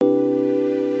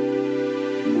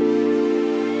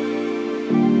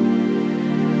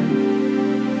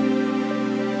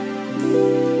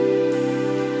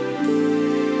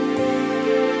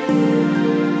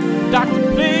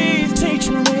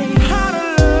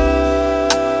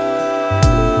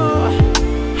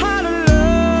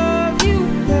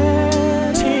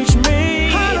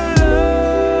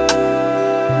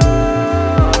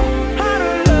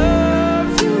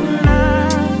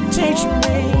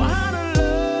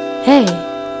Hey,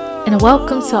 and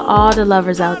welcome to all the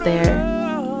lovers out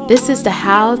there. This is the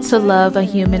How to Love a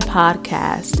Human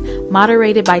podcast,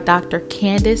 moderated by Dr.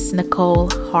 Candace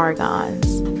Nicole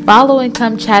Hargons. Follow and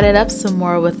come chat it up some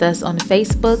more with us on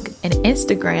Facebook and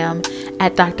Instagram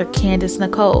at Dr. Candace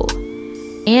Nicole,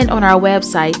 and on our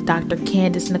website,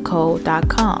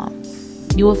 drcandicenicole.com.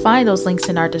 You will find those links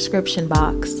in our description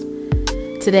box.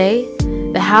 Today,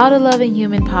 the How to Love a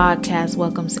Human podcast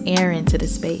welcomes Aaron to the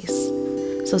space.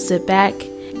 So sit back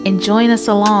and join us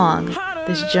along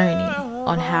this journey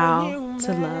on how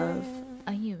to love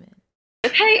a human.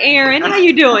 Hey Aaron, how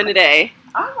you doing today?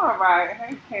 I'm all right.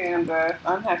 Hey Candace,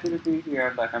 I'm happy to be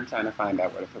here, but I'm trying to find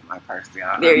out where to put my purse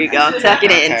on. There you go. Tuck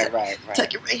it in. Okay, right.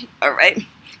 Tuck it right. All right.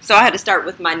 So I had to start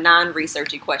with my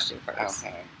non-researchy question first.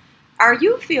 Okay. Are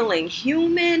you feeling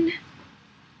human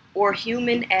or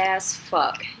human as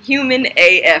fuck? Human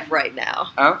AF right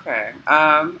now. Okay.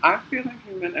 I'm feeling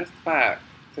human as fuck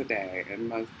today and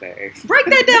most days. Break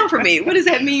that down for me. What does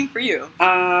that mean for you?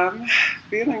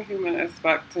 Feeling human as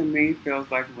fuck to me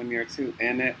feels like when you're too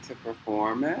in it to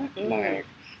perform it. Like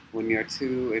when you're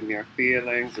too in your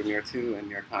feelings, when you're too in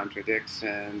your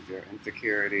contradictions, your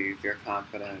insecurities, your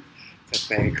confidence to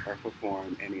fake or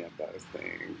perform any of those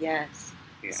things. Yes.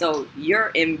 Yeah. So you're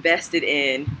invested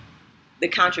in the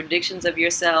contradictions of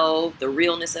yourself, the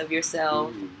realness of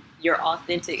yourself, your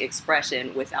authentic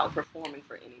expression without performing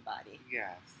for anybody.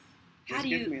 Yes. How Which do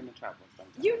gets you? me into trouble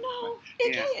sometimes. You know,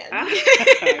 it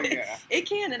can. Yeah. It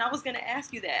can, and I was going to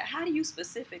ask you that. How do you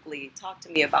specifically talk to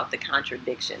me about the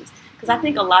contradictions? Because I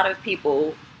think a lot of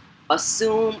people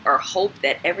assume or hope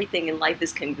that everything in life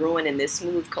is congruent in this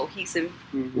smooth, cohesive,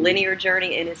 linear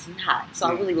journey, and it's not. So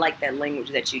I really like that language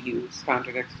that you use.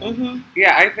 Contradiction.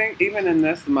 Yeah, I think even in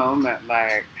this moment,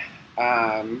 like,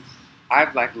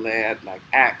 I've led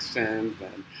actions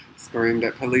and screamed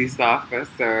at police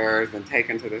officers and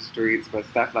taken to the streets, but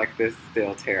stuff like this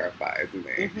still terrifies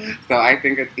me. So I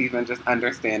think it's even just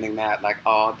understanding that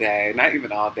all day, not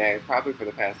even all day, probably for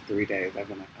the past 3 days, I've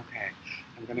been like, okay,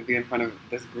 I'm going to be in front of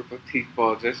this group of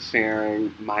people just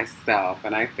sharing myself.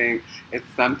 And I think it's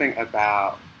something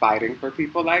about fighting for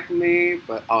people like me,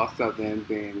 but also then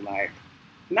being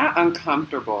not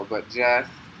uncomfortable, but just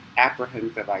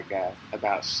apprehensive, I guess,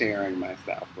 about sharing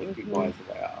myself with people as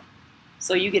well.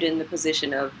 So you get in the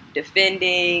position of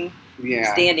defending,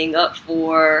 standing up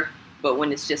for, but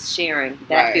when it's just sharing,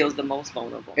 that feels the most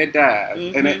vulnerable. It does.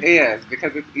 And it is,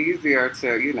 because it's easier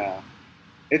to,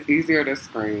 it's easier to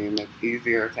scream, it's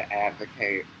easier to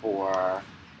advocate for,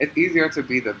 it's easier to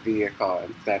be the vehicle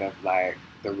instead of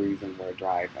the reason we're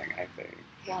driving, I think.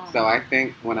 Wow. So I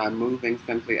think when I'm moving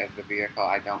simply as the vehicle,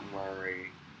 I don't worry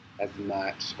as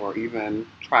much or even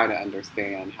try to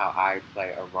understand how I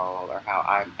play a role or how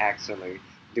I'm actually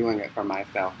doing it for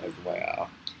myself as well.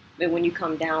 But when you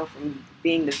come down from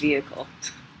being the vehicle,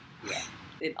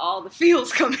 then all the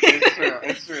feels come in.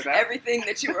 It's true. Everything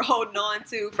that you were holding on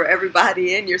to for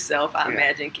everybody and yourself, I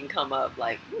imagine, can come up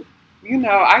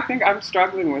I think I'm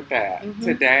struggling with that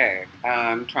today.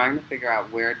 Trying to figure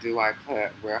out where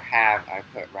have I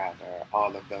put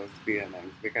all of those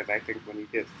feelings, because I think when you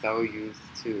get so used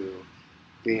to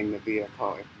being the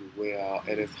vehicle, if you will,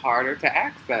 it is harder to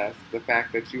access the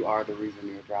fact that you are the reason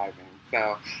you're driving.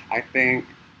 So I think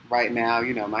right now,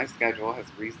 my schedule has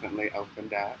recently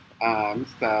opened up.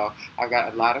 So I've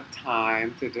got a lot of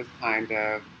time to just kind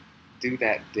of do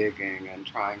that digging and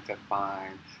trying to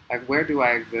find, where do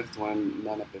I exist when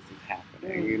none of this is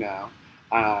happening,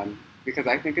 because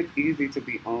I think it's easy to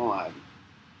be on,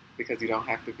 because you don't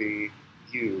have to be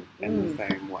you in the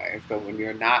same way. So when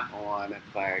you're not on,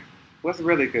 it's what's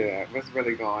really good? What's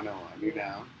really going on, I do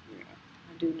know.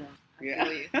 I feel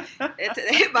you. It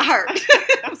hit my heart.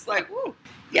 It's woo.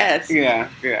 Yes. Yeah.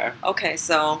 Okay,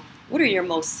 so what are your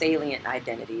most salient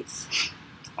identities?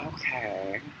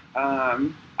 Okay.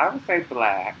 I would say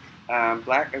Black.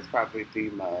 Black is probably the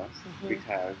most,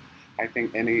 because I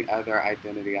think any other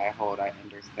identity I hold, I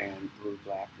understand through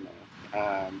Blackness.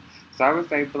 So I would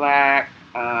say Black.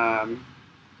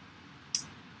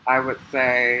 I would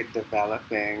say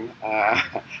developing.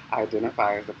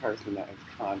 Identify as a person that is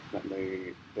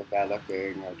constantly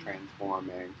developing or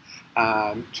transforming.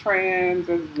 Trans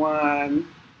is one,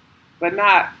 but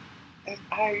not. It's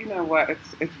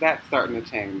that's starting to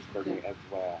change for me as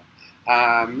well.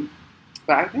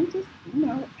 But I think just,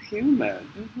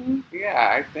 human.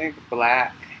 Yeah, I think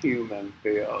Black human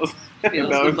feels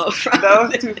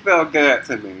those two feel good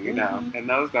to me, and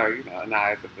those are, in the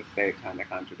eyes of the state, kind of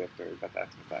contradictory, but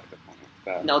that's beside the point.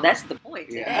 So. No, that's the point.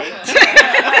 Yeah.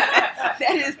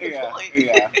 That is the point.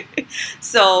 Yeah.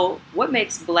 So what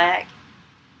makes Black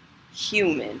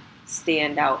human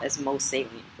stand out as most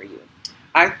salient for you?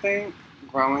 I think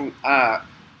growing up,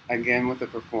 again with the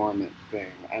performance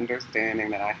thing, understanding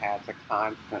that I had to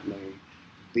constantly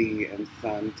be in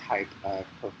some type of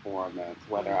performance,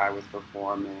 whether I was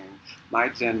performing my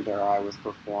gender, or I was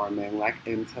performing like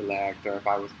intellect, or if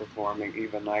I was performing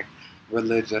even like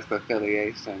religious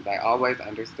affiliations. I always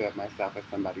understood myself as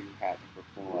somebody who had to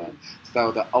perform.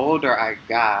 So the older I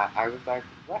got, I was like,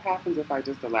 what happens if I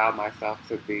just allow myself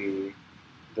to be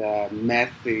the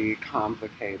messy,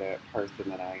 complicated person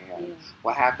that I am? Yeah.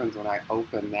 What happens when I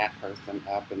open that person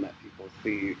up and let people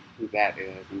see who that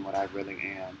is and what I really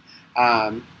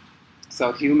am?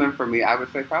 So human for me, I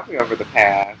would say probably over the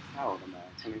past, how old am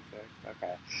I? 26?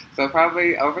 Okay. So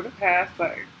probably over the past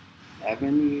like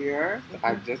 7 years,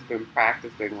 I've just been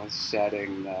practicing with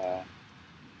shedding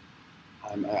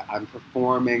I'm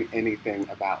performing anything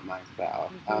about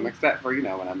myself, except for, when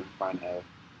I'm in front of,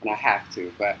 when I have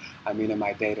to. But I mean, in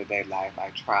my day-to-day life, I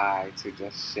try to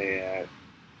just shed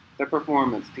the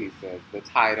performance pieces, the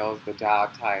titles, the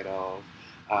job titles,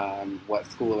 what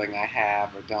schooling I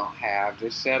have or don't have.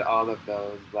 Just shed all of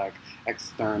those like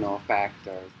external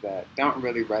factors that don't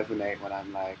really resonate when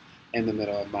I'm like in the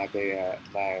middle of my bed,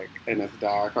 like, and it's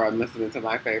dark, or I'm listening to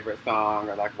my favorite song,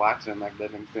 or like watching like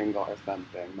Living Single or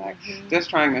something. Like just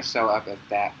trying to show up as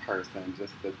that person,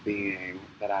 just the being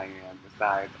that I am,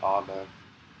 besides all of,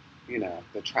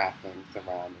 the trappings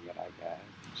surrounding it, I guess.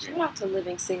 Shout out to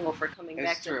Living Single for coming It's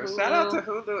back true. to Hulu. Shout out to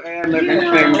Hulu and Living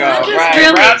Single. I'm just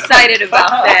really excited about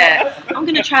that. I'm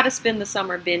going to try to spend the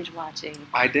summer binge watching.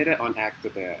 I did it on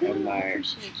accident in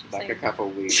like a couple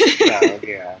weeks. So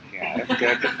yeah, it's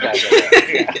good to schedule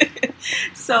it. Yeah.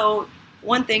 So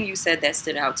one thing you said that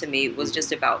stood out to me was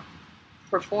just about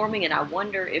performing, and I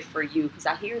wonder if for you, because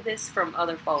I hear this from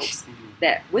other folks,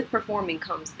 that with performing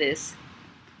comes this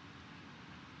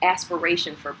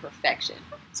aspiration for perfection.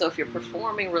 So if you're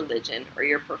performing religion, or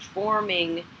you're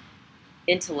performing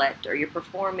intellect, or you're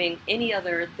performing any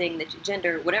other thing that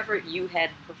gender, whatever you had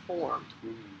performed,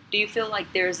 do you feel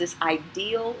like there's this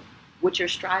ideal what you're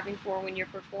striving for when you're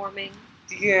performing?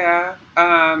 Yeah,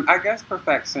 I guess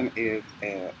perfection is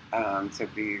it, to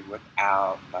be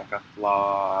without like a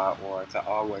flaw, or to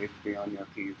always be on your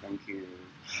P's and Q's.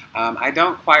 I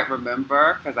don't quite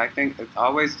remember, because I think it's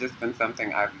always just been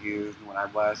something I've used when I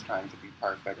was trying to be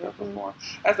perfect or perform,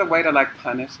 as a way to like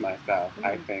punish myself,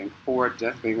 I think, for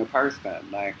just being a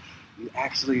person. Like,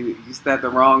 you said the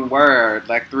wrong word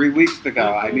like 3 weeks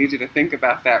ago. I need you to think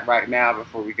about that right now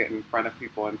before we get in front of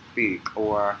people and speak.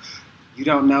 Or you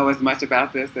don't know as much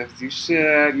about this as you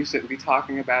should. You shouldn't be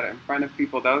talking about it in front of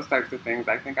people. Those types of things.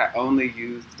 I think I only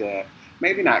used it,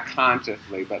 maybe not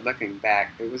consciously, but looking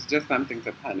back, it was just something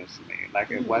to punish me. Like,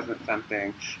 it wasn't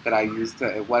something that I used to,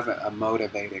 it wasn't a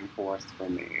motivating force for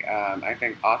me. I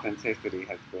think authenticity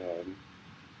has been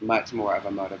much more of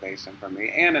a motivation for me,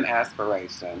 and an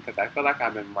aspiration, because I feel like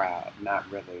I'm en route, not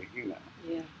really,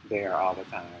 there all the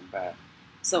time. But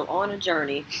so on a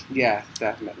journey. Yes,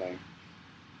 definitely.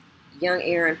 Young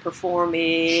Erin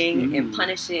performing and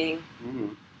punishing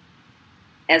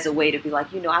as a way to be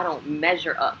like, I don't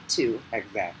measure up to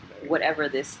whatever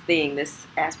this thing, this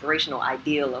aspirational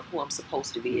ideal of who I'm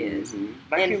supposed to be is.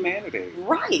 Like humanity.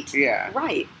 Right. Yeah.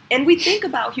 Right. And we think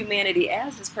about humanity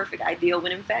as this perfect ideal,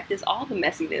 when in fact it's all the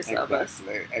messiness of us.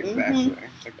 Exactly.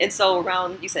 And so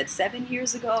around, you said 7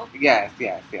 years ago? Yes.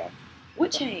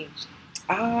 What changed?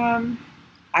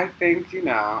 I think,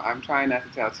 I'm trying not to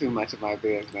tell too much of my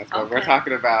business, but we're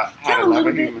talking about how to love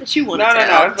a human. That you want to tell.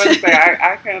 No, I was going to say,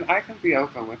 I can be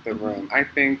open with the room. I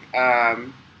think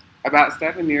about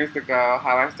 7 years ago,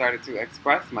 how I started to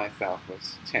express myself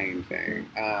was changing.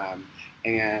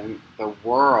 And the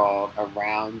world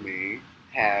around me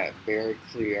had very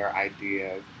clear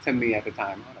ideas to me at the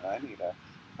time. Hold on,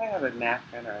 I have a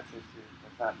napkin or a tissue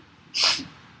or something.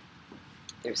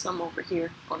 There's some over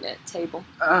here on that table.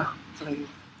 Oh, please.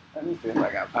 Let me see if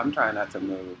I'm trying not to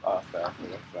move also. So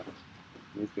let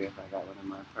me see if I got one in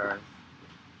my purse.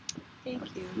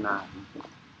 Thank you. Not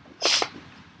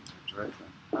dripping.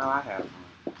 Oh, I have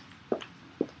one.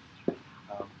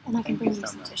 Oh, and I can bring you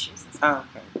some tissues. Oh,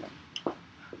 okay.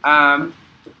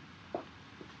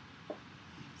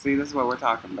 See, this is what we're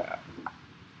talking about.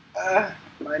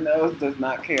 My nose does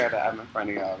not care that I'm in front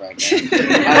of y'all right now.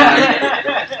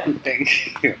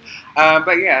 Thank you.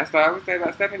 But yeah, so I would say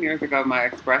about 7 years ago, my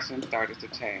expression started to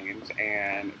change,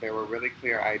 and there were really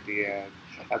clear ideas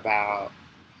about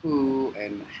who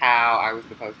and how I was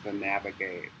supposed to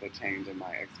navigate the change in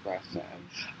my expression.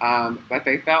 But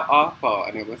they felt awful,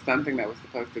 and it was something that was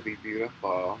supposed to be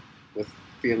beautiful, was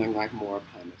feeling like more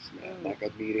punishment. Like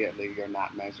immediately you're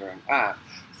not measuring up.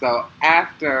 So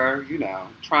after,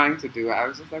 trying to do it, I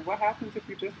was just like, what happens if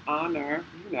you just honor,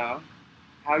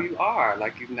 how you are?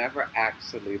 Like you've never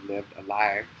actually lived a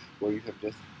life where you have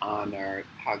just honored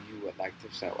how you would like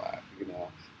to show up.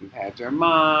 You've had your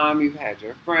mom, you've had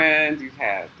your friends, you've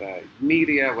had the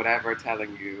media, whatever,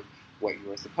 telling you what you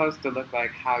were supposed to look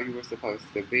like, how you were supposed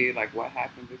to be. Like what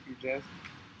happens if you just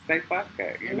say fuck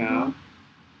it, and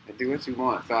do what you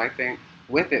want. So I think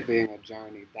with it being a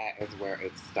journey, that is where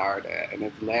it started. And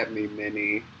it's led me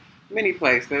many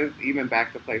places, even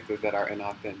back to places that are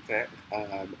inauthentic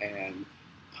and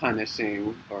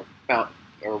punishing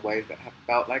or ways that have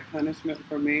felt like punishment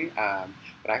for me.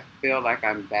 But I feel like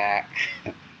I'm back.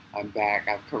 I'm back.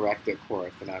 I've corrected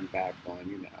course, and I'm back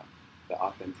on, the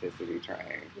authenticity train.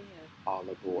 Yeah. All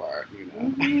aboard,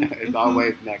 It's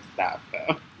always next stop,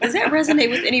 though. Does that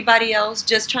resonate with anybody else?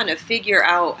 Just trying to figure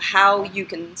out how you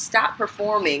can stop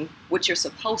performing what you're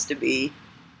supposed to be,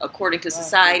 according to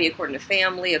society, according to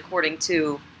family, according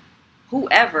to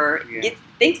whoever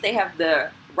thinks they have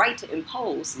the right to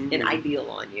impose an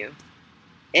ideal on you,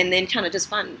 and then kind of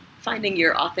just finding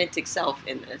your authentic self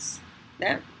in this.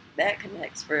 That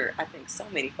connects for, I think, so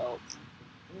many folks.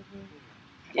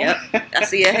 Yep, I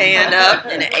see a hand up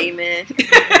and an amen.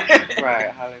 Right,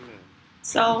 hallelujah.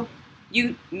 So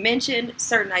you mentioned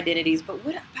certain identities, but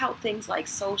what about things like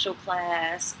social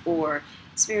class or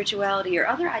spirituality or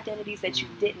other identities that you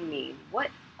didn't mean? What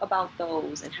about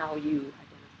those and how you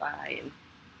identify and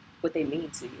what they mean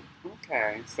to you?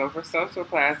 Okay, so for social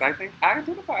class, I think I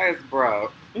identify as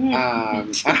broke. I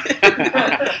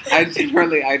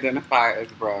generally identify as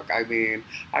broke. I mean,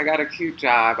 I got a cute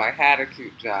job. I had a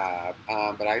cute job,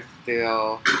 but I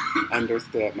still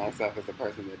understood myself as a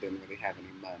person that didn't really have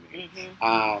any money.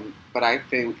 But I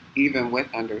think even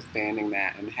with understanding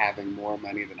that and having more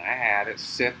money than I had, it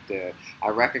shifted. I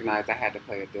recognized I had to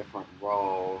play a different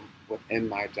role within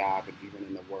my job and even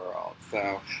in the world.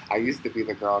 So I used to be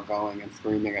the girl going and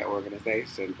screaming at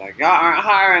organizations like, y'all aren't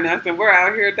hiring us and we're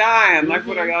out here dying. Like,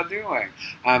 what are y'all doing?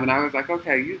 And I was like,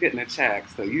 okay, you getting a check,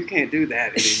 so you can't do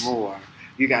that anymore.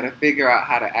 You got to figure out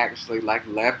how to actually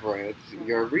leverage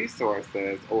your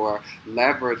resources or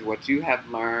leverage what you have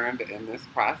learned in this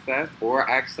process. Or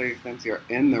actually, since you're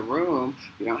in the room,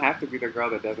 you don't have to be the girl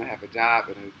that doesn't have a job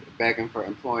and is begging for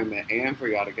employment and for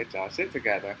y'all to get y'all shit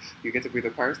together. You get to be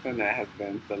the person that has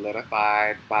been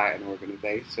solidified by an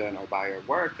organization or by your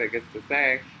work that gets to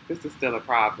say, this is still a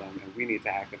problem and we need to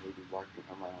actively be working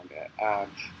around it.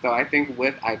 So I think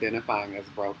with identifying as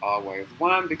broke always,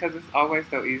 one, because it's always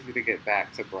so easy to get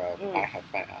back to broke, I have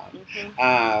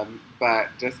found. But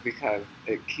just because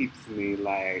it keeps me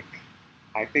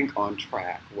I think on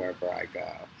track wherever I go.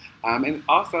 And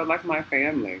also my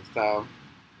family. So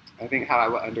I think how I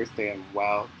would understand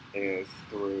wealth is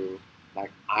through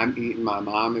I'm eating, my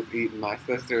mom is eating, my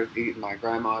sister is eating, my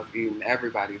grandma's eating,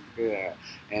 everybody's good.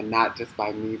 And not just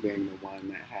by me being the one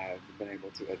that has been able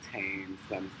to attain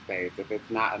some space. If it's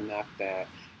not enough that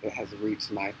it has reached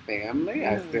my family,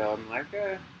 I still am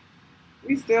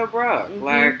we still broke.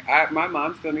 My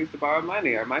mom still needs to borrow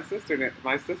money, or my sister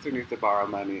needs to borrow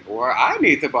money, or I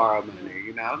need to borrow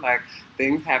money,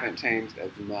 things haven't changed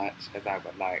as much as I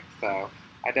would like. So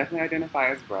I definitely identify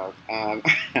as broke.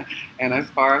 And as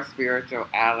far as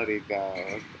spirituality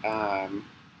goes,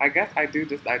 I guess I do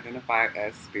just identify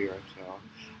as spiritual.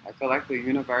 I feel like the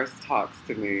universe talks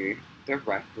to me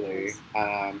directly.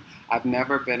 I've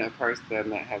never been a person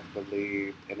that has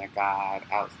believed in a God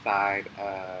outside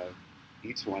of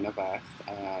each one of us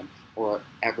or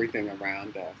everything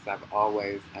around us. I've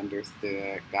always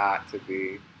understood God to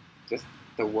be just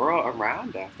the world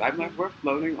around us. I'm we're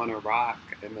floating on a rock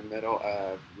in the middle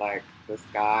of the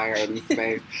sky or in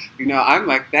space. I'm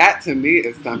that to me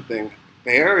is something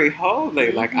very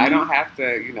holy. I don't have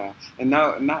to, and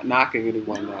no, not knocking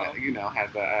anyone that,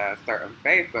 has a certain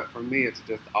faith, but for me it's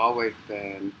just always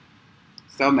been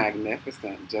so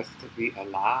magnificent just to be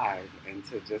alive and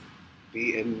to just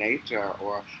be in nature,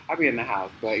 or I'll be in the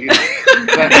house, but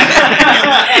but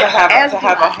to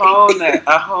have a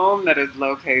home that is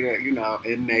located,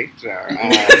 in nature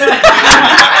and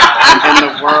in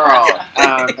the world.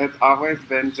 It's always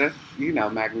been just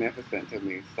magnificent to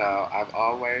me. So I've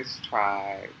always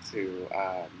tried to.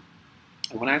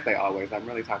 And when I say always, I'm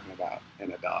really talking about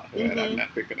in adulthood. I'm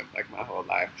not thinking of my whole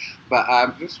life, but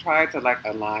I've just tried to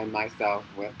align myself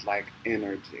with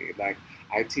energy.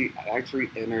 I treat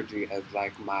energy as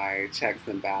my checks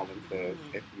and balances,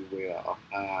 if you will.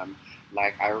 I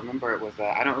remember it was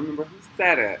I don't remember who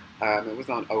said it. It was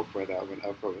on Oprah though, when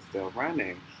Oprah was still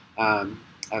running. A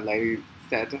lady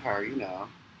said to her,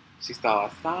 she saw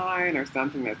a sign or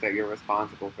something that said you're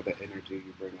responsible for the energy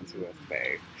you bring into a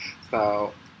space.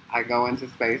 So I go into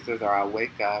spaces, or I'll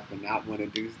wake up and not want to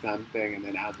do something, and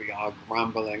then I'll be all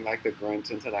grumbling like the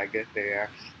Grinch until I get there.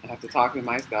 I have to talk to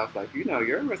myself like,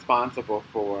 you're responsible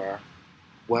for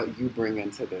what you bring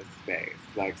into this space.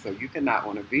 Like, so you cannot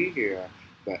want to be here,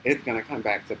 but it's going to come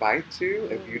back to bite you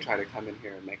if you try to come in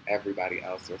here and make everybody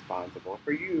else responsible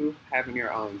for you having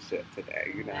your own shit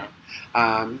today,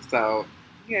 So,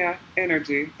 yeah,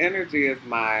 energy. Energy is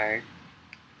like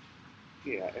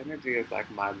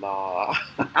my law.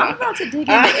 I'm about to dig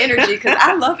into energy because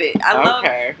I love it. I love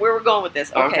where we're going with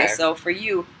this. Okay, so for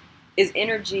you, is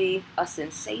energy a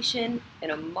sensation, an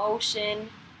emotion,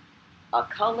 a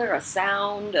color, a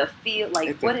sound, a feel? Like,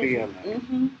 it's what a is feeling. it?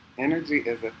 Mm-hmm. Energy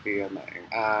is a feeling.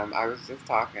 I was just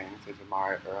talking to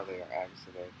Jamar earlier,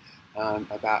 actually,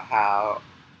 about how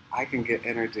I can get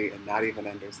energy and not even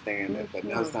understand it, but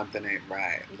know something ain't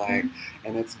right. Like,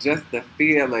 and it's just the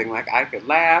feeling. Like, I could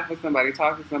laugh with somebody,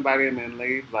 talk to somebody, and then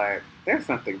leave like, there's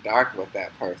something dark with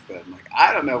that person. Like,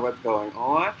 I don't know what's going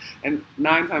on. And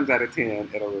 9 times out of 10,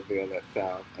 it'll reveal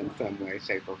itself in some way,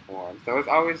 shape, or form. So it's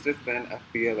always just been a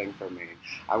feeling for me.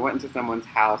 I went into someone's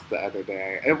house the other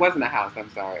day. It wasn't a house, I'm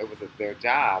sorry. It was their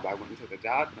job. I went into the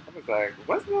job, and I was like,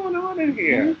 what's going on in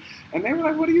here? And they were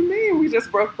like, what do you mean? We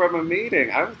just broke from a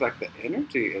meeting. I was like, the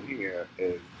energy in here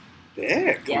is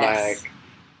thick. Yes. Like,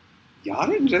 y'all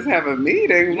didn't just have a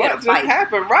meeting. What just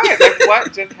happened? Right. Like,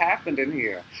 what just happened in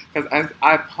here? Because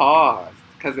I paused,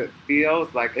 because it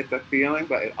feels like it's a feeling,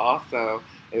 but it also,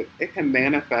 it can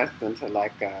manifest into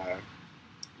like a,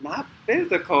 not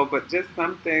physical, but just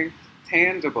something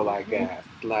tangible, I guess.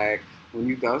 Like, when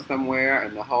you go somewhere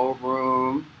and the whole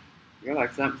room, you're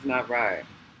like, something's not right.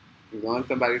 You go in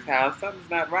somebody's house, something's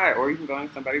not right. Or you can go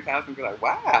in somebody's house and be like,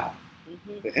 wow,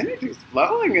 the energy's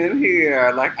flowing in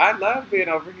here. Like, I love being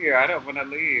over here. I don't want to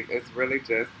leave. It's really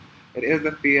just, it is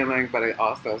a feeling, but it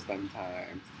also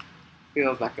sometimes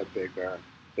feels like a bigger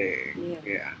thing.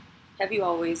 Yeah. Have you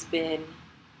always been,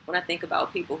 when I think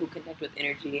about people who connect with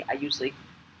energy, I usually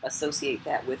associate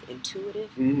that with intuitive.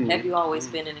 Have you always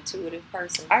been an intuitive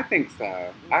person? I think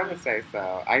so. I would say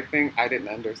so. I think I didn't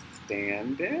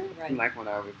understand it, like when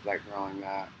I was like growing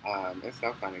up. It's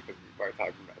so funny because we were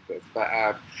talking about this, but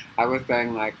I was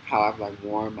saying like how I've like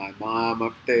warned my mom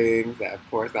of things that of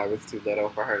course I was too little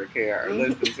for her to care or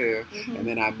listen to, and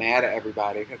then I'm mad at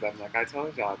everybody because I'm like, I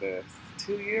told y'all this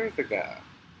 2 years ago.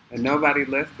 And nobody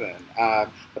listened.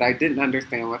 But I didn't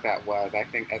understand what that was. I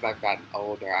think as I've gotten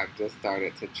older, I've just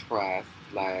started to trust,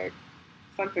 like,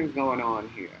 something's going on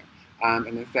here.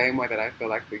 In the same way that I feel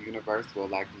like the universe will,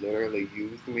 like, literally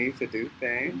use me to do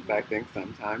things, I think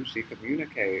sometimes she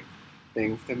communicates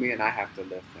things to me and I have to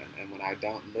listen. And when I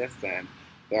don't listen,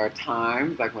 there are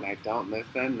times, like, when I don't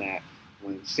listen that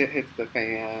when shit hits the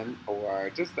fan,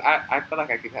 or just, I feel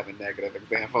like I keep having negative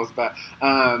examples, but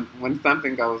when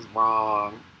something goes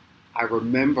wrong, I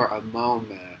remember a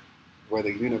moment where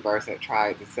the universe had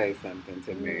tried to say something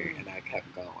to me and I kept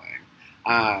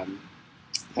going.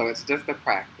 So it's just a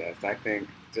practice. I think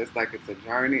just like it's a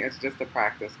journey, it's just a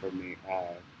practice for me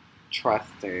of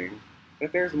trusting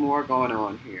that there's more going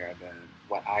on here than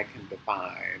what I can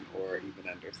define or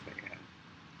even understand.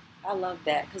 I love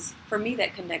that because for me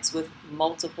that connects with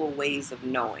multiple ways of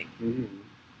knowing.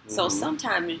 So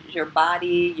sometimes your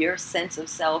body, your sense of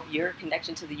self, your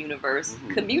connection to the universe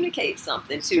communicates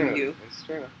something to you. It's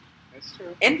true. It's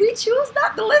true. And we choose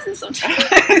not to listen sometimes.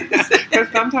 Because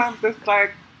sometimes it's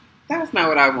like, that's not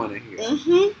what I want to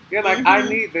hear. You're like, I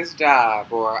need this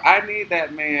job, or I need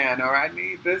that man, or I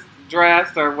need this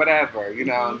dress, or whatever,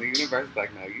 and the universe is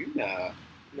like, no,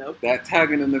 nope. That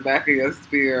tugging in the back of your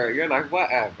spirit, you're like,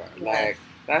 whatever. Yes. Like,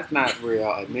 that's not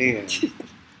real. And then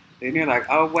and you're like,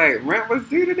 oh, wait, rent was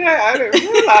due today? I didn't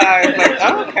realize.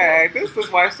 Like, okay, this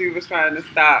is why she was trying to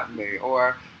stop me.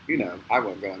 Or, I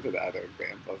won't go into the other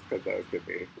examples because those could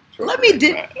be true. Let me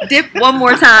dip one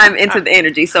more time into the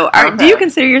energy. So do you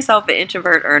consider yourself an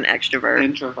introvert or an extrovert?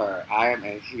 Introvert. I am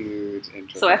a huge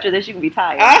introvert. So after this, you can be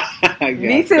tired. Yes,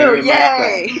 me too.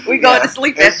 Yay. So. We going to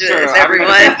sleep after this, everyone.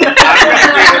 I'm going to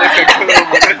get in a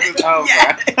cocoon when this is over.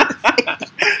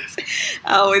 Yes.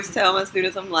 I always tell my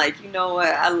students, I'm like, you know what?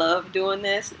 I love doing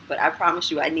this, but I promise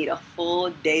you I need a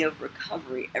full day of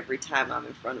recovery every time I'm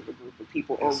in front of a group of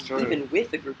people or even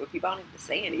with a group of people. I don't even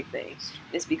say anything.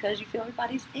 It's because you feel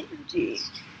everybody's energy.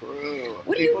 It's true.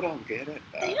 People don't get it,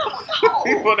 though. They don't know.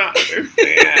 People don't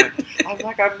understand. I'm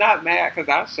like, I'm not mad because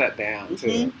I'll shut down,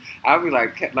 too. I'll be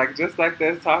like just like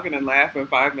this, talking and laughing.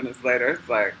 5 minutes later, it's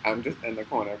like, I'm just in the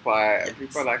corner quiet. And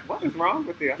people are like, what is wrong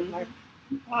with you? I'm like,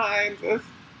 I'm fine. Just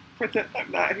pretend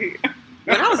I'm not here.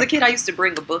 When I was a kid, I used to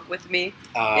bring a book with me,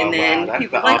 and then wow,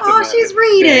 people were like, "Oh, she's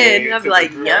reading," and I'd be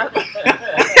like, "Yep."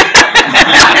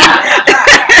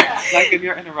 Like, and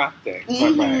you're interrupting.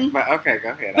 Mm-hmm. But okay, go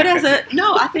ahead. But I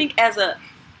think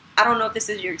I don't know if this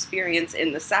is your experience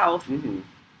in the South,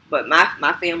 but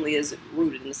my family is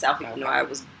rooted in the South, even though I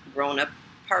was growing up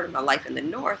part of my life in the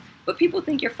North. But people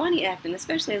think you're funny acting,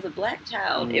 especially as a black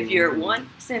child. If you're one,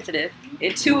 sensitive,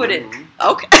 intuitive,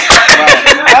 okay.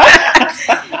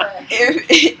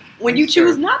 When you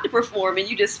choose not to perform and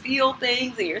you just feel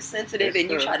things and you're sensitive and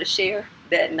you try to share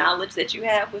that knowledge that you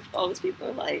have with folks, people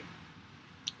are like,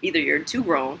 either you're too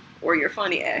grown or you're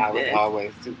funny acting. I was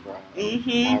always too grown.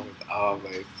 Mm-hmm. I was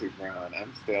always too grown.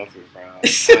 I'm still too grown.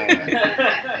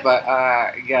 But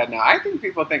yeah, no, I think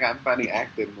people think I'm funny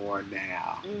acting more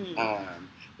now.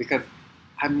 Because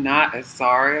I'm not as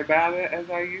sorry about it as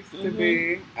I used to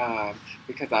be.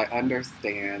 Because I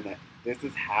understand that this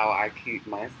is how I keep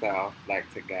myself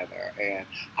together. And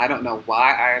I don't know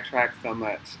why I attract so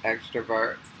much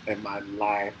extroverts in my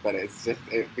life, but it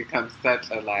becomes such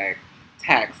a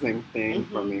taxing thing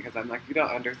for me, because I'm like, you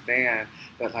don't understand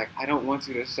that I don't want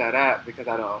you to shut up because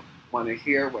I don't want to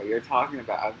hear what you're talking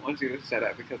about. I want you to shut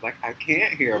up because I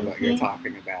can't hear what you're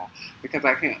talking about, because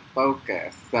I can't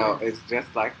focus. So it's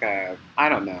just I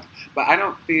don't know, but I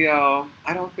don't feel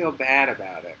bad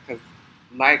about it, because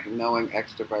knowing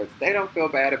extroverts, they don't feel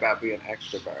bad about being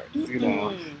extroverts. You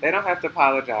know, they don't have to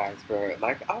apologize for it.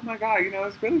 Oh my God,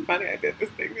 it's really funny. I did this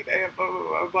thing today, and blah blah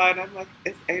blah blah. And I'm like,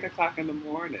 it's 8:00 in the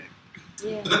morning.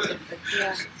 Yeah.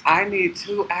 I need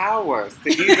 2 hours to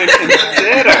even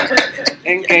consider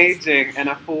engaging in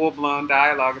a full-blown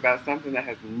dialogue about something that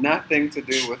has nothing to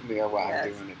do with me or what I'm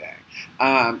doing today.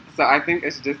 So I think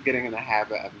it's just getting in the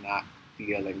habit of not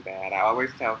feeling bad. I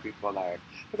always tell people,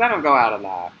 because I don't go out a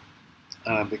lot,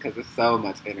 because there's so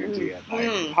much energy at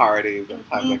parties and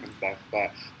public and stuff. But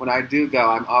when I do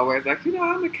go, I'm always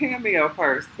I'm a cameo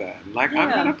person. I'm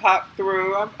gonna pop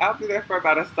through. I'll be there for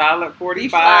about a solid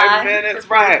 45 minutes.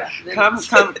 Right.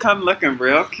 Come looking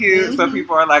real cute. So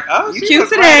people are like, oh, you cute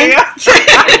today.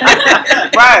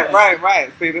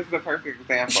 Right. See, this is a perfect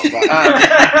example. But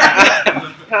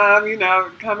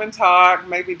come and talk,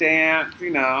 maybe dance,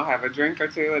 have a drink or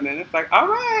two, and then it's all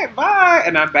right, bye.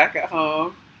 And I'm back at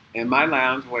home in my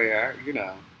loungewear,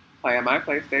 playing my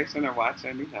PlayStation or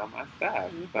watching, my stuff.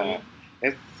 But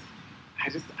I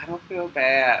don't feel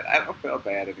bad. I don't feel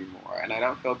bad anymore. And I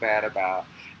don't feel bad about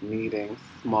needing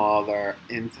smaller,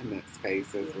 intimate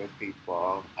spaces with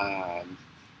people.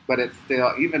 But it's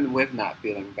still, even with not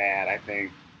feeling bad, I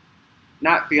think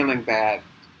not feeling bad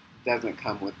doesn't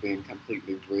come with being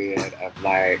completely rid of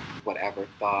whatever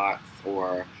thoughts,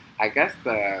 or I guess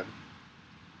the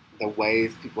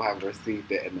ways people have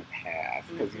received it in the past,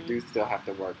 because you do still have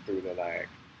to work through the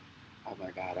oh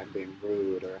my God, I'm being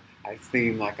rude, or I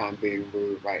seem like I'm being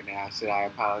rude right now. Should I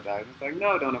apologize? It's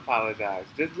no, don't apologize.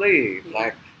 Just leave.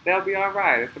 They'll be all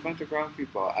right. It's a bunch of grown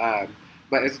people.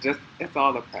 But it's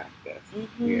all a practice.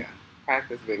 Yeah.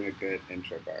 Practice being a good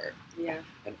introvert. Yeah.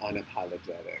 An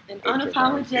unapologetic.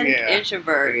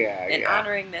 Introvert. Yeah. And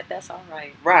honoring that's all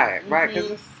right. Right.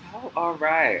 Because it's so all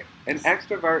right. And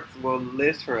extroverts will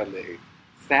literally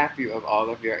sap you of all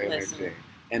of your energy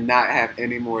and not have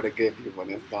any more to give you when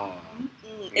it's gone.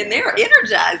 And they're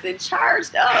energized and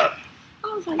charged up.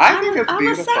 I was I think it's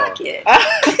beautiful. I'm a socket.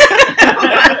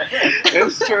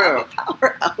 It's true.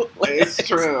 Power outlet. It's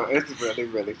true. It's really,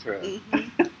 really true.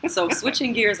 So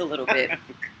switching gears a little bit.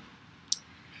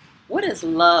 What does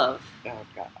love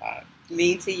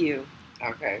mean to you?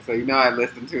 Okay, so I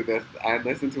listened to this. I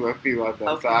listened to a few of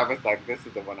them, so I was like, "This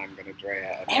is the one I'm going to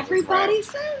dread." Everybody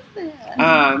says that.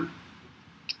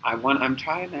 I'm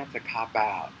trying not to cop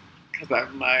out, because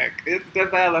I'm like, it's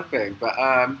developing,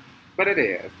 but it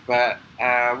is. But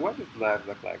what does love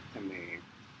look like to me?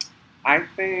 I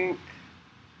think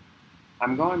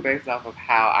I'm going based off of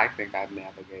how I think I've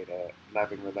navigated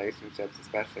loving relationships,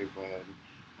 especially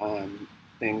when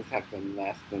things have been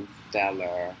less than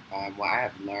stellar. Where I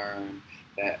have learned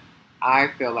that I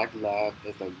feel like love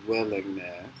is a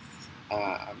willingness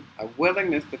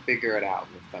to figure it out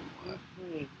with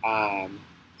someone,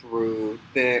 through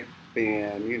thick,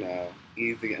 thin,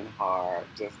 easy and hard,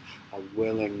 just a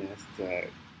willingness to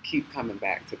keep coming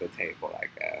back to the table, I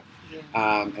guess.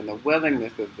 Yeah. And the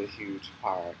willingness is the huge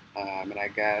part. And I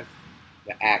guess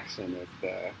the action is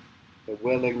the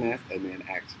willingness, and then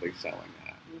actually showing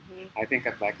up. I think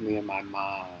of me and my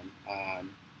mom.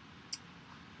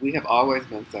 we have always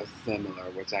been so similar,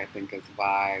 which I think is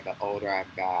why the older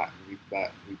I've got, we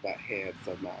butt heads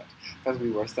so much, because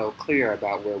we were so clear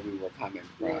about where we were coming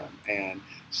from. Yeah. And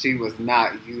she was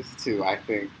not used to, I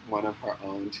think, one of her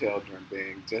own children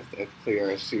being just as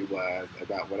clear as she was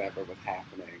about whatever was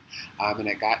happening. And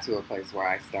it got to a place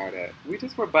where we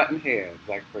just were butting heads,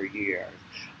 like, for years.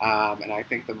 And I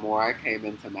think the more I came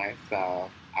into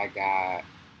myself, I got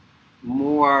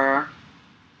more,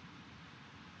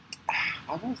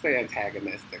 I won't say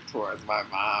antagonistic towards my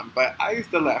mom, but I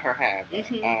used to let her have it.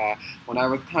 Mm-hmm. When I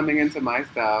was coming into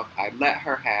myself, I let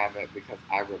her have it because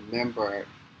I remembered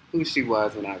who she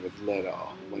was when I was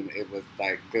little, when it was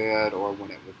like good or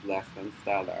when it was less than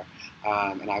stellar.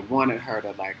 And I wanted her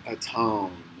to like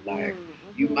atone, like,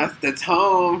 you must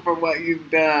atone for what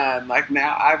you've done. Like,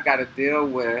 now I've got to deal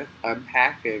with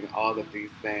unpacking all of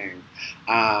these things.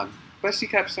 But she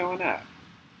kept showing up.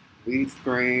 We'd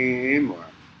scream, or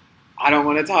I don't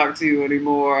want to talk to you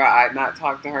anymore. I'd not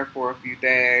talked to her for a few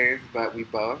days, but we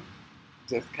both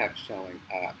just kept showing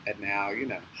up. And now,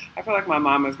 I feel like my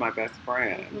mom is my best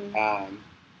friend.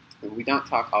 And we don't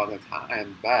talk all the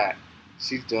time, but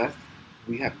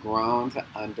we have grown to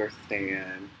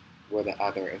understand where the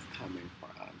other is coming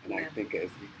from. And I think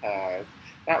it's because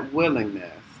that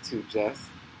willingness to just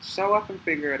show up and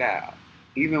figure it out,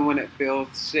 even when it feels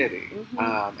shitty.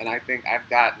 And I think I've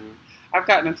gotten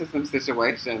into some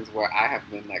situations where I have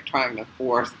been like trying to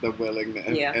force the willingness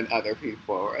in other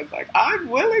people. It's like, I'm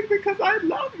willing because I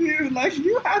love you. Like,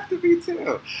 you have to be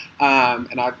too.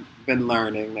 And I've been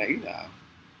learning that,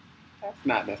 that's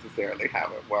not necessarily how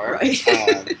it works.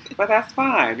 Right. But that's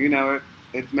fine.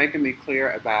 It's making me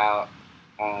clear about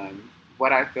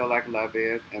what I feel like love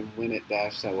is and when it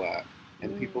does show up,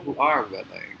 and people who are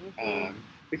willing.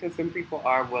 Because some people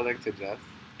are willing to just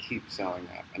keep showing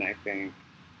up. And I think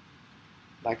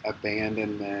like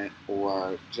abandonment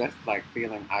or just like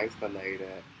feeling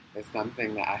isolated is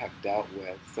something that I have dealt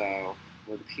with. So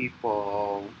when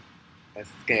people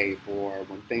escape or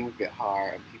when things get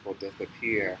hard and people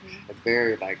disappear, it's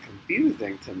very like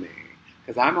confusing to me.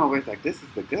 Because I'm always like, this is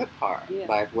the good part. Yeah.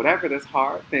 Like, whatever this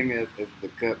hard thing is the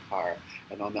good part.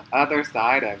 And on the other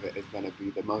side of it is going to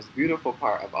be the most beautiful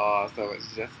part of all. So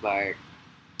it's just like,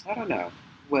 I don't know,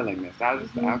 willingness. I'll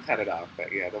cut it off.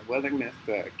 But yeah, the willingness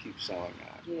to keep showing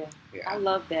up. Yeah, I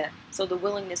love that. So the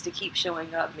willingness to keep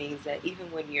showing up means that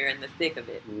even when you're in the thick of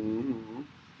it,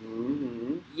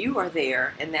 you are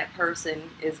there and that person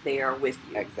is there with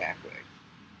you. Exactly.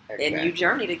 And you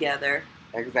journey together.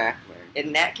 Exactly.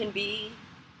 And that can be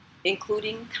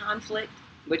including conflict,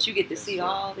 but you get to see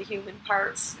all the human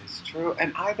parts. It's true.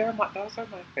 And those are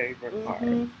my favorite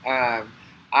parts. I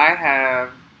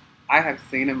have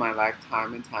seen in my life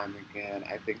time and time again,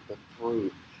 I think the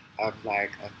fruit of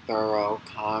like a thorough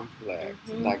conflict,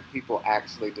 like people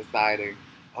actually deciding,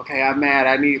 okay, I'm mad,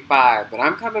 I need 5, but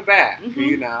I'm coming back,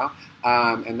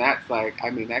 and that's like, I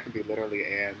mean, that could be literally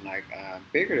and like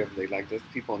figuratively, like just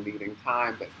people needing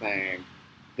time, but saying,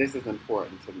 this is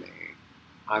important to me.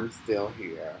 I'm still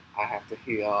here. I have to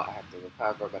heal. I have to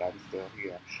recover, but I'm still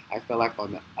here. I feel like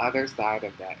on the other side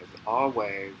of that is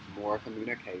always more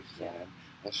communication,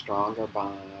 a stronger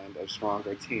bond, a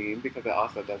stronger team, because it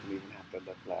also doesn't even have to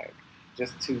look like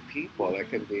just 2 people. It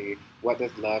can be, what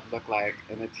does love look like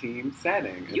in a team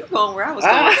setting? You're going where I was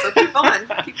going, so keep on.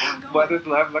 Keep on going. What does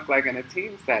love look like in a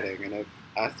team setting? And it's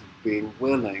us being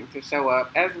willing to show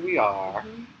up as we are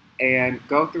and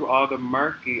go through all the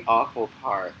murky, awful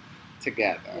parts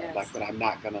together. Yes. Like, but I'm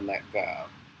not going to let go.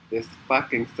 This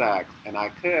fucking sucks, and I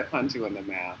could punch you in the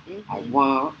mouth. I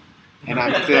won't. And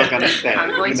I'm still going to stay.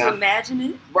 I'm going to imagine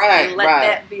it. Right, and let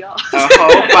that be all. A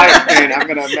whole fight scene. I'm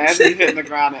going to imagine you hitting the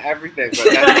ground and everything.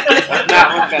 But that's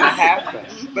not what's going to happen.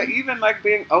 But even like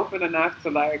being open enough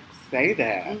to like say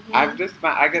that.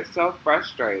 I get so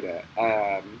frustrated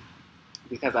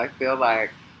because I feel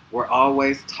like we're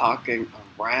always talking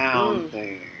around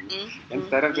things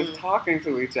instead of just talking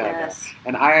to each other. Yes.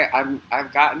 And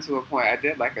I've gotten to a point, I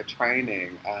did like a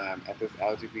training at this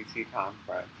LGBT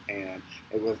conference, and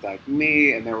it was like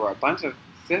me, and there were a bunch of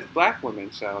cis black women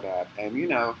showed up, and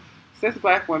cis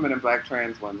black women and black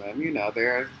trans women,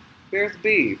 there's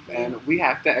beef, and we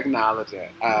have to acknowledge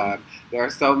it. There are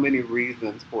so many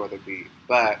reasons for the beef,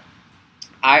 but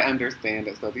I understand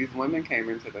it. So these women came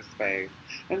into the space,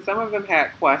 and some of them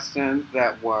had questions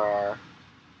that were,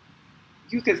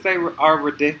 you could say, are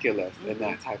ridiculous in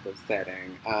that type of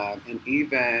setting, and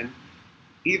even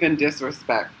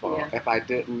disrespectful. Yeah. If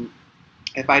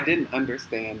I didn't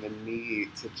understand the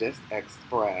need to just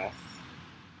express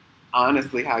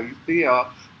honestly how you feel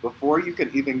before you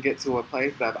can even get to a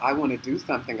place of, I want to do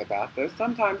something about this.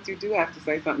 Sometimes you do have to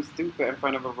say something stupid in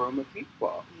front of a room of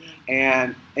people.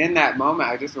 And in that moment,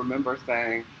 I just remember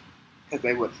saying, because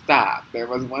they would stop. There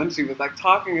was one, she was like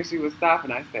talking and she would stop,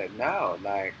 and I said, no,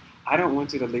 like, I don't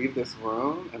want you to leave this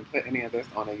room and put any of this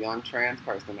on a young trans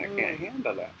person that can't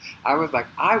handle it. I was like,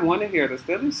 I want to hear the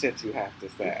silly shit you have to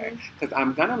say, because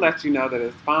I'm going to let you know that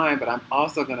it's fine, but I'm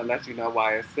also going to let you know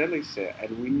why it's silly shit.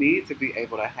 And we need to be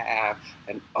able to have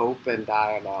an open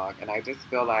dialogue. And I just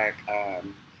feel like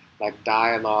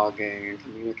dialoguing and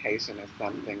communication is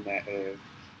something that is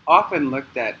often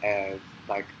looked at as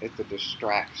like it's a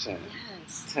distraction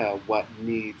to what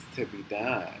needs to be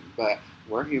done. But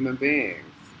we're human beings.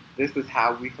 This is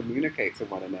how we communicate to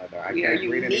one another. We are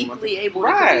uniquely able to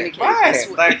communicate. Right.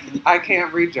 Like, I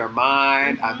can't read your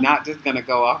mind. I'm not just going to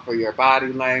go off of your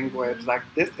body language. Like,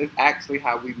 this is actually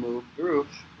how we move through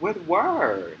with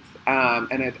words.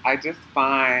 I just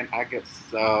find I get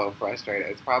so frustrated.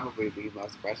 It's probably the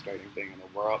most frustrating thing in the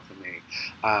world to me.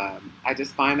 I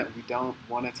just find that we don't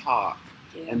want to talk.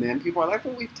 Yeah. And then people are like,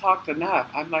 well, we've talked enough.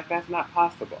 I'm like, that's not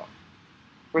possible.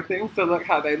 For things to look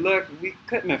how they look, we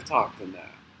couldn't have talked enough.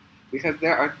 Because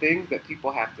there are things that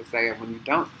people have to say, and when you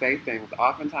don't say things,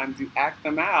 oftentimes you act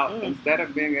them out instead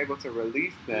of being able to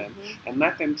release them and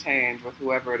let them change with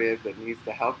whoever it is that needs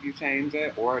to help you change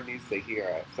it or needs to hear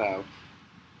it. So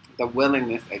the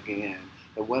willingness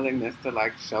to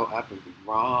like show up and be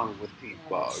wrong with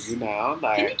people, you know?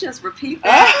 Like, can you just repeat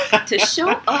that? To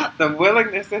show up. The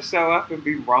willingness to show up and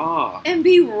be wrong. And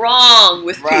be wrong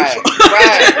with people. Right.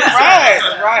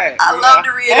 I love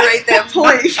to reiterate that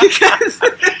point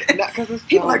because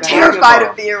people are terrified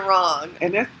of being wrong.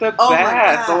 And it's the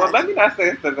best. So let me not say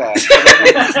it's the best.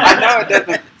 I know it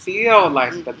doesn't feel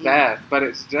like the best, but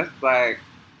it's just like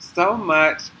so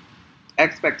much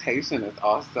expectation is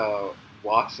also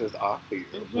washes off of you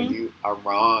when you are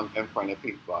wrong in front of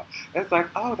people. It's like,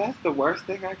 oh, that's the worst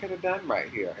thing I could have done right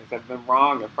here, is I've been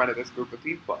wrong in front of this group of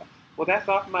people. Well, that's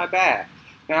off my back.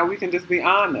 Now we can just be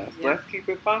honest. Yeah. Let's keep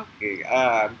it funky.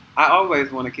 I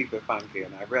always want to keep it funky,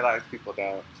 and I realize people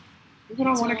don't. People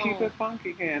don't want to keep it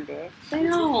funky, Candace. They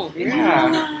don't.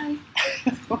 Yeah.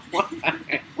 Why?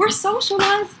 We're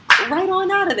socialized right on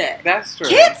out of that. That's true.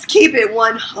 Kids keep it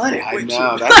 100 I with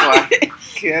know. you. That's why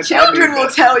kids. Children will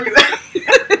tell you.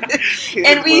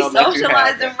 And we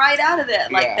socialize them right out of that.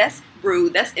 Like, that's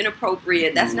rude. That's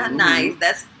inappropriate. That's not nice.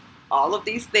 That's all of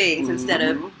these things instead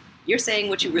of you're saying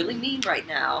what you really mean right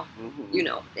now. You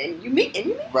know, and you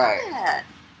mean that.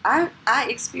 I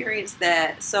experienced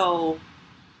that. So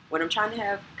when I'm trying to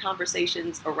have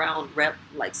conversations around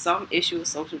like some issue of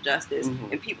social justice,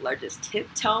 and people are just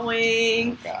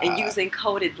tiptoeing and using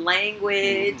coded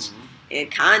language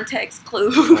and context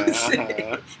clues,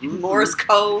 Morse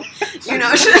code, you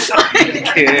know, it's just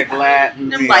like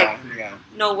Latin. I'm like,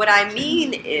 no, what I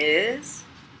mean is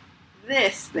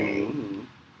this thing.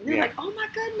 And they're like, oh my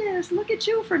goodness, look at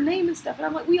you for naming stuff. And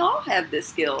I'm like, we all have this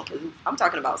skill. I'm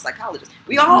talking about psychologists.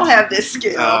 We all have this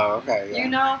skill. Oh, okay. Yeah. You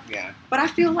know? Yeah. But I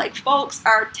feel like folks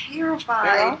are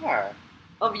terrified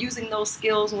of using those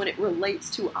skills when it relates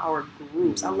to our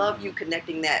groups. I love you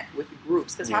connecting that with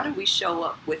groups. Because how do we show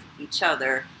up with each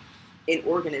other in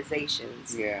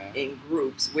organizations, in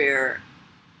groups where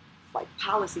like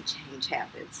policy change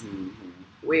happens?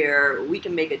 Where we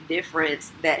can make a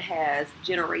difference that has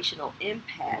generational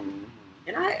impact.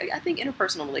 And I think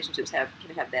interpersonal relationships can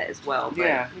have that as well.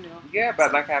 But, you know,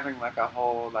 but like having like a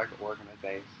whole like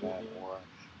organization or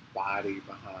body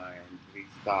behind these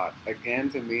thoughts. Again,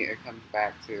 to me, it comes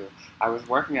back to, I was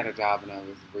working at a job and I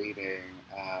was reading,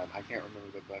 I can't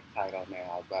remember the book title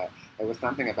now, but it was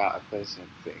something about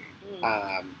efficiency.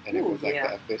 And it was like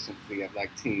the efficiency of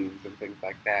like teams and things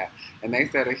like that. And they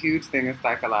said a huge thing is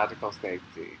psychological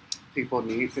safety. People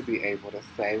need to be able to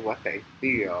say what they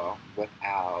feel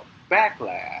without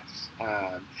backlash.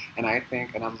 And I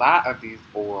think in a lot of these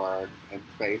orgs and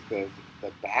spaces,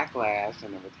 the backlash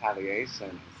and the retaliation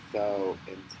is so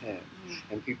intense.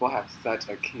 And people have such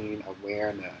a keen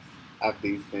awareness of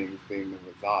these things being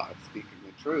the result of speaking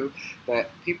the truth that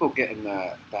people get in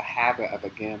the habit of,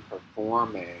 again,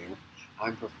 performing.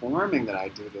 I'm performing that I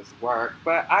do this work,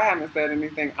 but I haven't said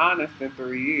anything honest in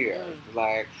 3 years.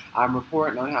 Like, I'm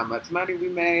reporting on how much money we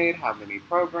made, how many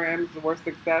programs were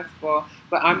successful,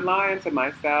 but I'm lying to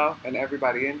myself and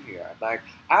everybody in here. Like,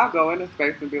 I'll go into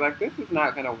space and be like, this is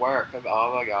not going to work because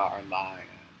all of y'all are lying.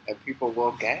 And people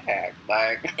will gag.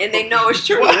 Like, and they know it's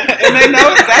true. And they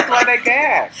know that's why they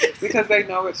gag. Because they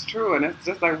know it's true. And it's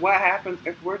just like, what happens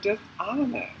if we're just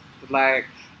honest? Like,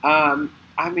 I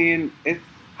mean,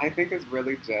 I think it's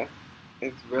really just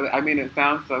It's really, I mean, it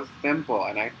sounds so simple,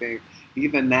 and I think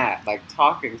even that, like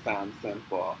talking sounds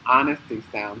simple, honesty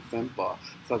sounds simple.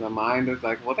 So the mind is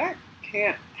like, well, that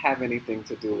can't have anything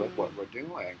to do with what we're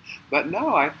doing. But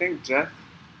no, I think just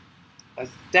a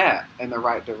step in the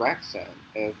right direction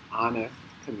is honest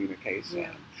communication.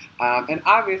 And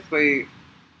obviously,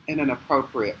 in an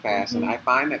appropriate fashion. I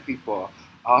find that people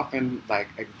often like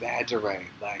exaggerate,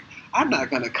 like, I'm not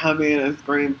going to come in and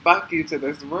scream fuck you to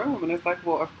this room, and it's like,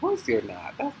 well, of course you're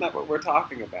not, that's not what we're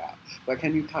talking about. But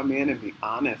can you come in and be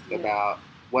honest about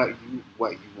what you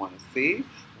want to see,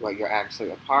 what you're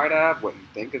actually a part of, what you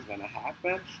think is going to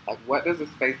happen? Like, what does a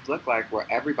space look like where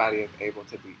everybody is able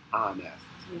to be honest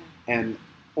and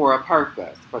for a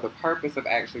purpose, for the purpose of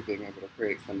actually being able to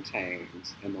create some change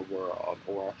in the world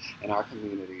or in our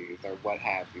communities or what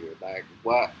have you. Like,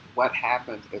 what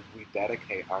happens if we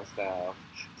dedicate ourselves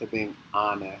to being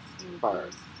honest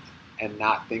first and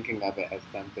not thinking of it as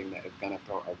something that is going to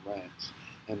throw a wrench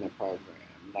in the program?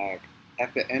 Like,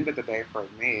 at the end of the day, for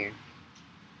me,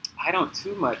 I don't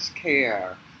too much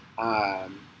care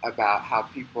about how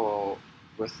people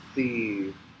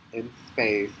receive in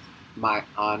space my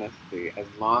honesty, as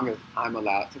long as I'm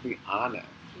allowed to be honest.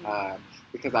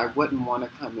 Because I wouldn't want to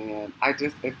come in.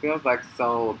 It feels like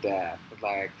soul death,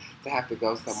 like to have to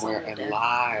go somewhere and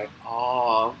lie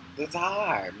all the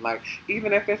time. Like,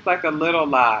 even if it's like a little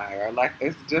lie, or like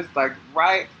it's just like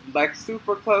right, like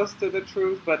super close to the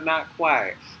truth, but not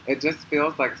quite. It just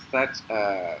feels like such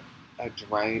a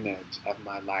drainage of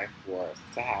my life force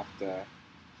to have to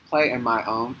play in my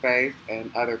own face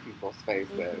and other people's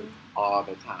faces all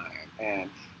the time. And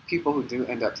people who do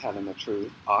end up telling the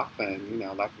truth often, you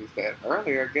know, like we said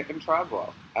earlier, get in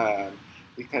trouble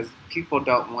because people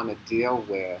don't want to deal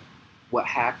with what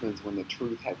happens when the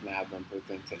truth has now been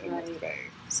presented in the space.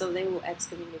 So they will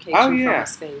excommunicate you from a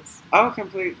space. Oh,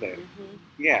 completely.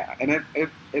 Yeah, and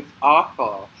it's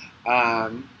awful.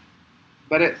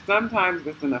 But sometimes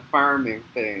it's an affirming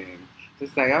thing to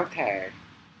say, okay,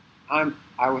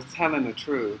 I was telling the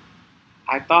truth.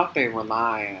 I thought they were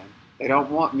lying. They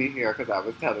don't want me here because I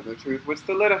was telling the truth, which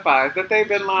solidifies that they've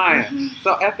been lying.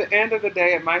 So at the end of the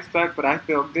day, it might suck, but I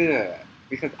feel good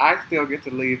because I still get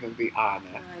to leave and be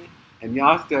honest. And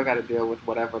y'all still got to deal with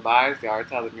whatever lies y'all are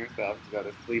telling yourselves to go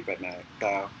to sleep at night.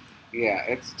 So, yeah,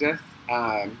 it's just,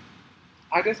 I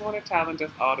just want to challenge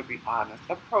us all to be honest,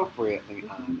 appropriately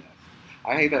honest.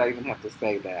 I hate that I even have to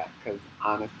say that because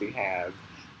honesty has,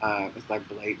 it's like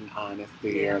blatant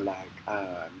honesty or like,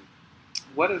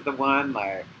 what is the one,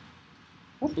 like,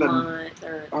 what's blunt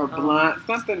or blunt,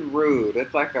 something rude.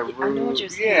 It's like a rude. I know what you're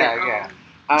saying.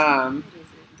 What is it?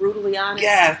 Brutally honest.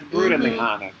 Yes, brutally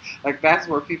honest. Like, that's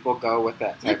where people go with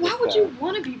that type of stuff. Why would you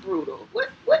want to be brutal? What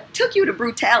took you to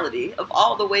brutality of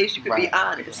all the ways you could be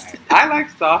honest? Right. I like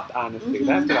soft honesty.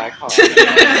 That's what I call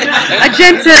it. A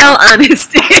gentle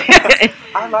honesty.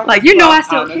 I love like, you know, I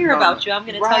still care about you. I'm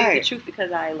going to tell you the truth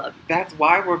because I love you. That's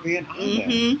why we're being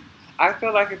honest. I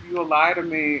feel like if you'll lie to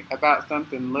me about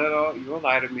something little, you'll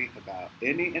lie to me about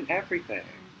any and everything.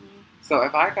 So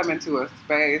if I come into a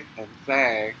space and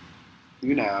say,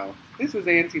 you know, this is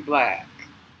anti-black,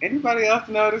 anybody else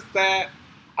notice that?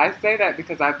 I say that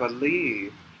because I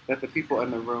believe that the people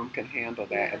in the room can handle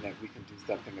that and that we can do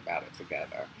something about it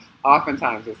together.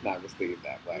 Oftentimes it's not received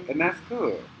that way. And that's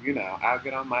cool. You know, I'll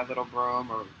get on my little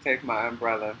broom or take my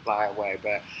umbrella and fly away.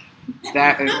 But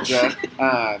that is just...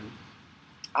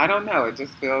 I don't know.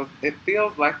 It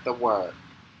feels like the work.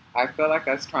 I feel like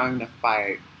us trying to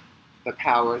fight the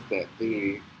powers that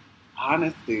be.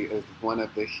 Honesty is one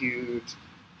of the huge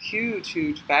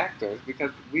factors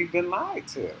because we've been lied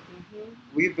to.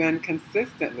 We have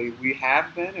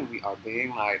been and we are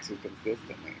being lied to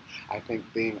consistently. I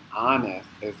think being honest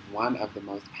is one of the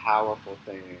most powerful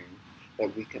things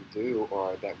that we can do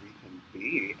or that we can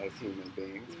be as human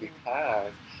beings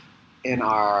because in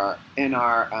our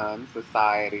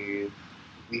societies,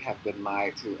 we have been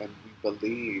lied to, and we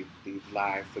believe these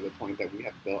lies to the point that we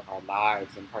have built our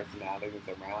lives and personalities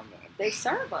around them. They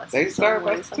serve us. They serve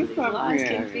us to some extent. Lies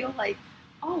can feel like,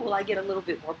 oh, will I get a little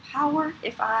bit more power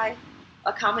if I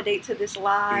accommodate to this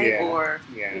lie, or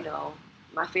you know,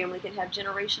 my family can have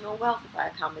generational wealth if I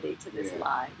accommodate to this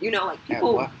lie. You know, like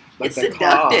people, it's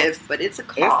seductive, but it's a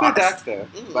cost. It's seductive,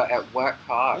 but at what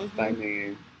cost? I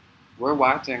mean, we're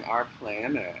watching our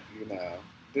planet, you know,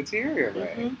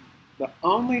 deteriorate. The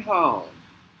only home,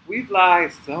 we've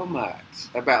lied so much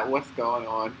about what's going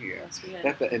on here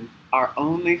that our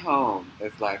only home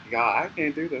is like, y'all, I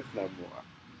can't do this no more.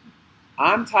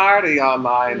 I'm tired of y'all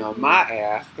lying on my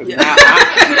ass because now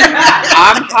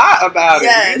I'm hot about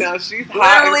it. You know, she's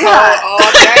hot and cold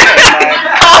all day.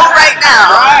 Call right now.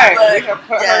 Right, we have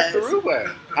put yes. her through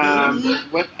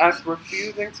it. With us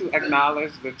refusing to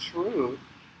acknowledge the truth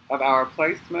of our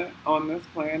placement on this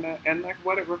planet and like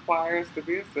what it requires to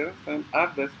be a citizen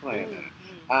of this planet.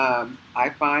 I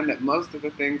find that most of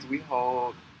the things we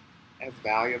hold as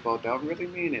valuable don't really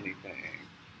mean anything,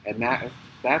 and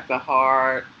that's a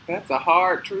hard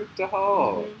truth to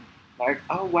hold. Like,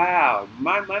 oh wow,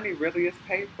 my money really is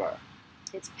paper.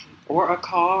 It's paper. Or a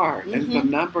card and some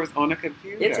numbers on a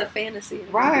computer. It's a fantasy,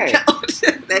 right?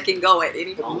 That can go at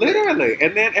any moment. Literally,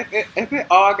 and then if it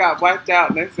all got wiped out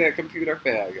and they said computer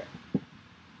failure,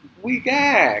 we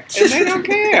gag and they don't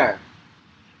care.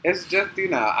 It's just,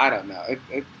 I don't know.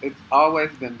 It's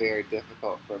always been very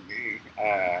difficult for me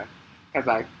because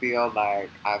I feel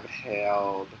like I've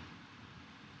held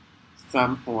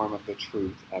some form of the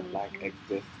truth of like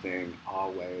existing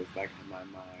always like in my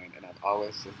mind, and I've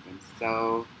always just been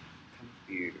so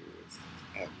confused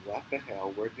at what the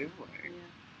hell we're doing.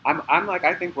 I'm like,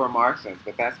 I think we're Martians,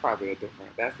 but that's probably a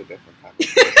different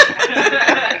conversation.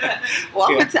 Well,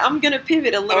 I'm going to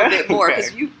pivot a little bit more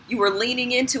because you were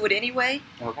leaning into it anyway.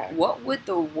 Okay. What would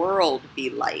the world be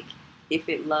like if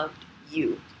it loved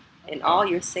you and all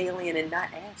your salient and not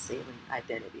as salient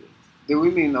identities? Do we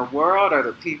mean the world or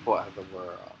the people of the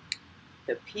world?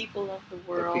 The people of the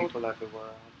world. The people of the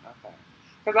world. Okay.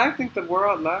 Because I think the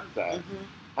world loves us.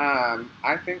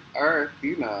 I think Earth,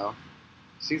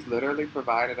 she's literally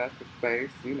provided us the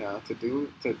space,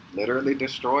 to literally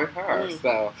destroy her.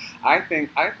 So I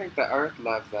think the Earth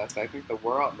loves us. I think the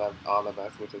world loves all of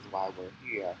us, which is why we're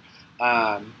here.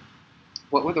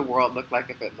 What would the world look like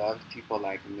if it loved people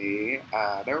like me?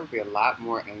 There would be a lot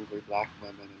more angry black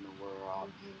women in the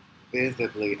world,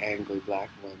 visibly angry black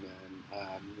women,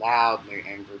 loudly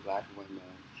angry black women.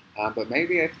 But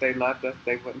maybe if they loved us,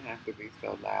 they wouldn't have to be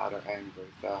so loud or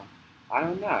angry. So I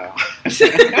don't know.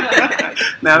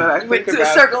 Now that I think about it,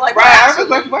 circle like right, I was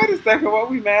like, wait a second, what are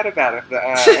we mad about if the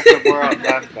world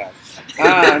loves us?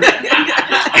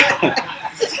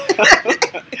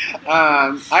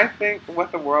 I think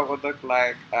what the world would look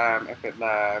like if it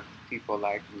loved people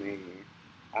like me,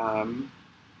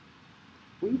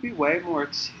 we'd be way more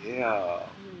chill.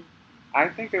 I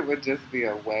think it would just be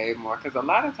a way more, because a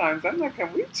lot of times I'm like,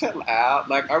 can we chill out?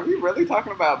 Like, are we really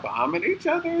talking about bombing each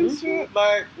other and shit?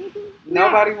 Like,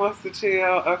 nobody wants to chill.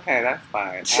 Okay, that's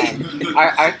fine.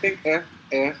 I think if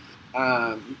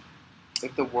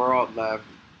the world loved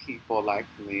people like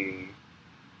me,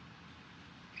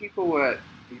 people would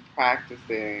be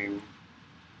practicing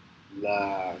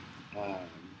love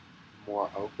more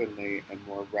openly and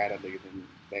more readily than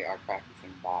they are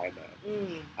practicing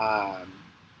violence.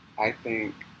 I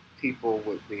think people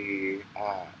would be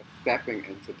stepping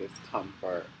into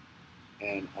discomfort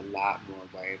in a lot more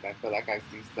ways. I feel like I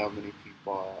see so many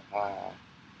people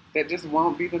that just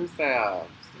won't be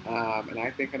themselves. And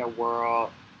I think in a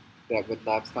world that would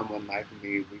love someone like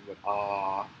me, we would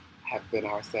all have been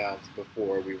ourselves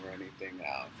before we were anything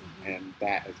else. And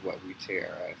that is what we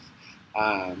cherish.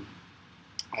 I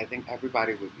think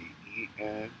everybody would be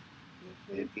eating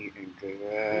and eating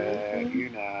good.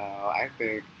 I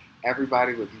think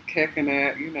everybody would be kicking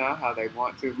it, how they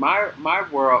want to. My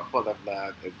world full of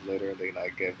love is literally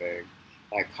like giving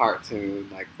like cartoon,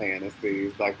 like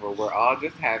fantasies, like where we're all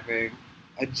just having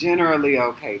a generally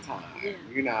okay time,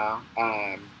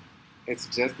 It's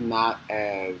just not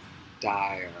as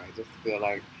dire. I just feel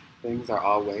like things are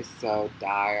always so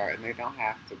dire and they don't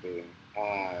have to be.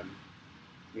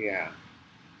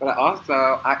 But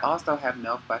I also have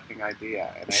no fucking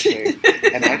idea, and I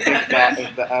think that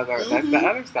is that's the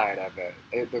other side of it.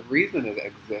 The reason it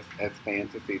exists as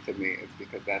fantasy to me is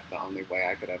because that's the only way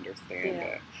I could understand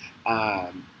it.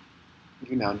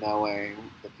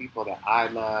 Knowing the people that I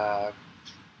love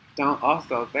they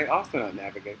also don't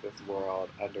navigate this world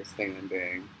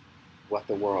understanding what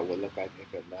the world would look like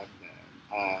if it loved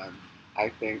them. I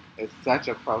think it's such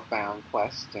a profound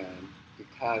question,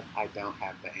 because I don't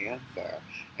have the answer.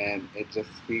 And it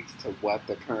just speaks to what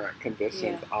the current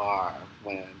conditions are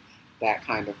when that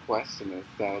kind of question is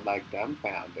so like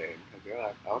dumbfounding. Because you're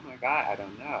like, oh my God, I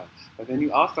don't know. But then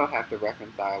you also have to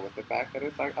reconcile with the fact that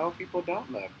it's like, oh, people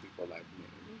don't love people like me,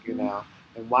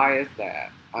 And why is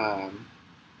that?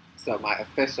 So my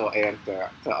official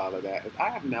answer to all of that is I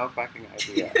have no fucking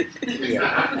idea.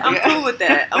 I'm cool with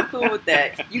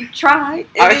that. You tried,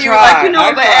 and then you were like,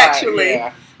 but actually,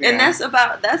 and that's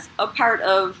a part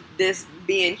of this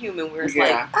being human, where it's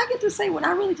like I get to say when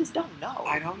I really just don't know.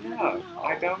 I don't know.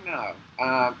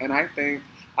 And I think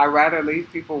I'd rather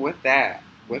leave people with that,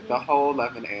 with the whole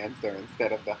of an answer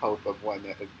instead of the hope of one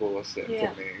that is bullshit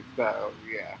to me. So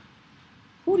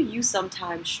who do you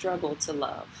sometimes struggle to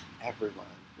love? Everyone.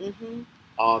 Mm-hmm.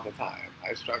 All the time.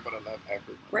 I struggle to love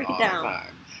everyone. Break it all down.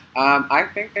 The time. I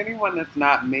think anyone that's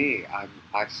not me,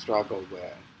 I struggle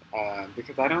with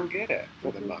because I don't get it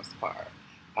for the most part.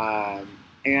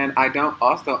 And I don't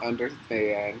also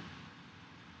understand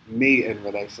me in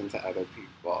relation to other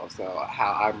people. So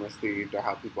how I'm received or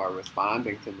how people are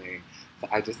responding to me. So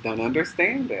I just don't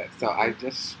understand it. So I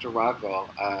just struggle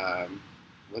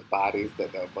with bodies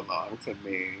that don't belong to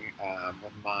me,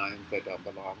 with minds that don't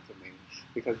belong to me,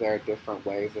 because there are different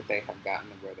ways that they have gotten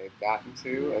to where they've gotten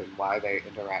to and why they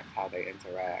interact, how they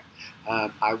interact.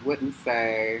 I wouldn't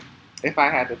say, if I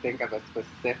had to think of a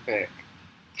specific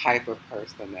type of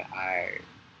person that I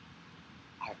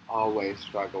always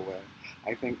struggle with,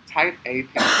 I think type A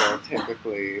people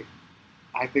typically,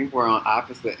 I think we're on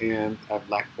opposite ends of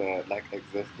the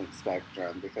existence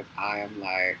spectrum, because I am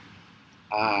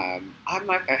I'm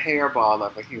like a hairball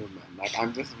of a human. Like,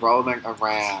 I'm just rolling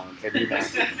around, and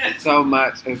so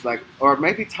much is like, or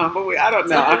maybe tumbleweed. I don't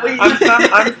know.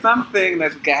 I'm something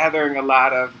that's gathering a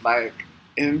lot of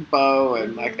info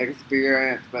and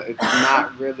experience, but it's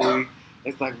not really.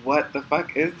 It's like, what the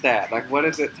fuck is that? Like, what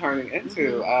is it turning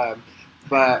into?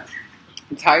 But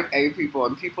type A people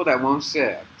and people that won't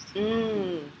shift.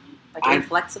 Like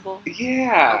inflexible?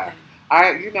 Yeah. Okay.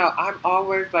 I'm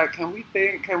always like, can we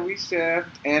think? Can we shift?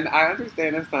 And I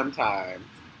understand that sometimes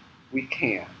we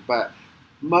can, but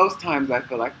most times I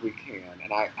feel like we can.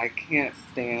 And I can't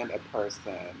stand a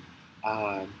person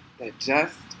that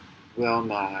just will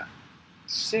not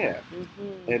shift.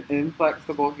 An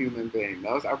inflexible human being.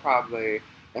 Those are probably,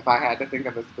 if I had to think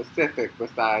of a specific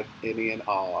besides any and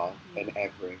all and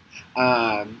every,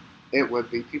 it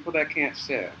would be people that can't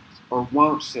shift or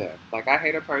won't shift. Like, I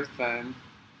hate a person.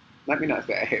 Let me not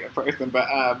say I hate a person, but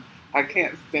I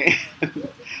can't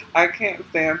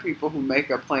stand people who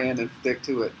make a plan and stick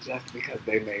to it just because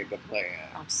they made the plan.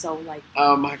 I'm so like,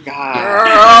 oh my God, girl.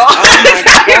 Oh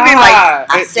my God.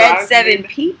 I said 7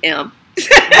 p.m.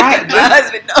 Right, my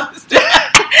husband knows that.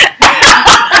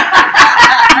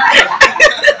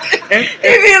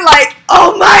 He'd be like,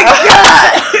 oh my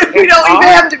God, we don't even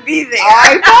have to be there.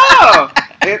 I know.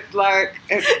 It's like,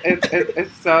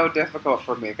 it's so difficult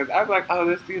for me, because I'm like, oh,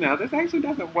 this actually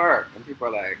doesn't work. And people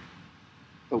are like,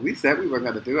 but we said we were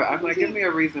going to do it. I'm like, give me a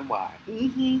reason why.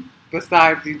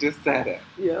 Besides, you just said it.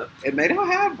 Yep. And they don't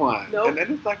have one. Nope. And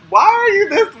then it's like, why are you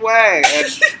this way?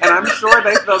 And I'm sure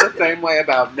they feel the same way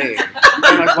about me.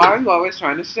 I'm like, why are you always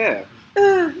trying to shift?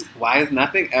 Why is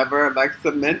nothing ever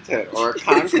cemented or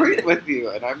concrete with you?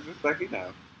 And I'm just like,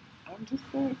 I'm just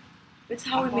like, it's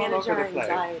how we manage our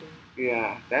anxiety.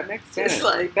 Yeah, that makes sense.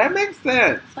 It's that makes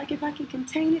sense. It's like, if I can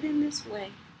contain it in this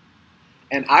way.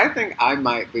 And I think I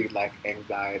might be like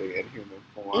anxiety in human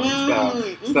form.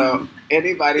 So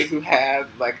anybody who has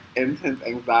intense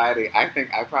anxiety, I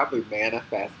think I probably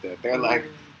manifest it. They're like,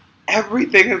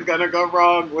 everything is gonna go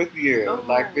wrong with you.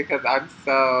 Because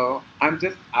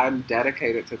I'm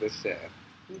dedicated to the shift.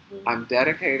 I'm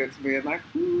dedicated to being like,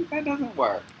 that doesn't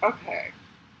work. Okay.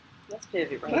 Let's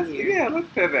pivot here. Yeah, let's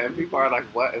pivot. And people are like,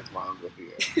 what is wrong with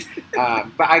you?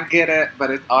 But I get it.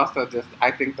 But it's also just,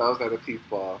 I think those are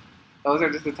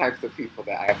just the types of people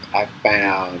that I've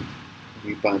found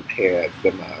we bump heads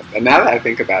the most. And now that I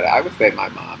think about it, I would say my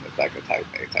mom is like a type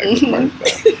A type of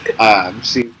person.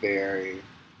 She's very,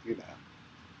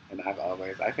 and I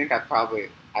probably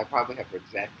have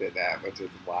rejected that, which is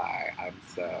why I'm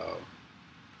so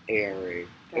airy.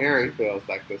 Airy feels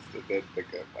like the good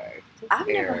way. I've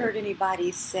never heard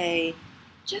anybody say,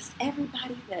 just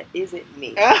everybody that isn't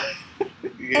me. Yeah.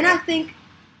 And I think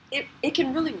it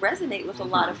can really resonate with a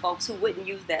lot of folks who wouldn't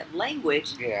use that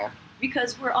language. Yeah.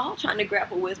 Because we're all trying to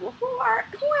grapple with, well, who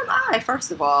am I,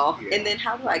 first of all? Yeah. And then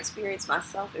how do I experience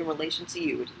myself in relation to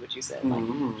you, which is what you said.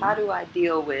 How do I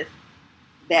deal with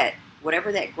that,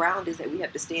 whatever that ground is that we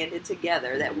have to stand in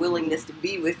together, that willingness to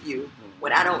be with you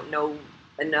when I don't know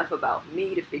enough about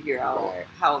me to figure out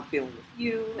how I'm feeling with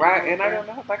you. Right, and I don't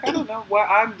know, I don't know what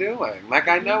I'm doing.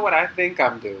 I know what I think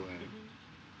I'm doing.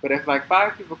 But if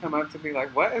 5 people come up to me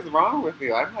like, what is wrong with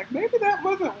you? I'm like, maybe that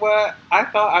wasn't what I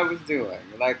thought I was doing.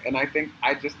 And I think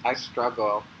I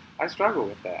struggle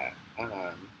with that.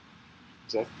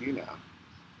 Just,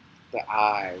 the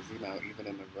eyes, even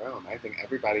in the room. I think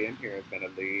everybody in here is going to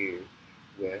leave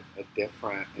with a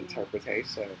different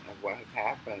interpretation of what has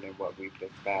happened and what we've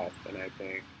discussed. And I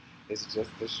think it's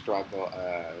just the struggle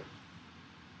of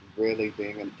really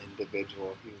being an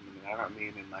individual human. And I don't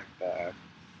mean in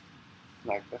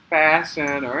the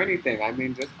fashion or anything. I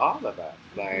mean just all of us.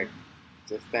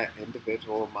 Just that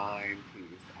individual mind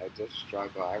piece. I just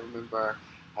struggle. I remember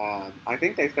I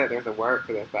think they said there's a word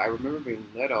for this, but I remember being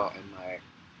little and like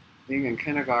being in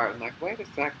kindergarten, like, wait a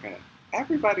second,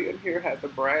 everybody in here has a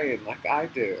brain like I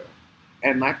do.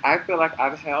 And like I feel like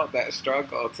I've held that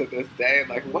struggle to this day.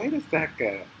 Like, wait a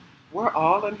second, we're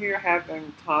all in here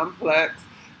having complex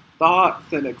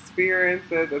thoughts and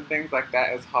experiences and things like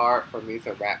that. It's hard for me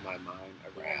to wrap my mind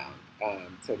around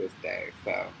to this day.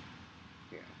 So,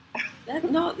 yeah.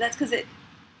 That's because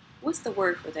what's the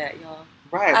word for that, y'all?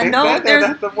 Right. I know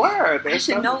that's the word. I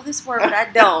should know this word, but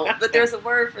I don't. But there's a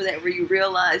word for that where you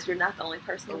realize you're not the only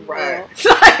person in the world.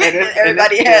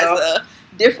 Everybody has a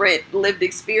different lived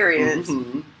experience.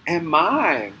 Mm-hmm. And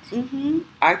mind. Mm-hmm.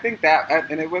 I think that,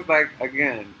 and it was like,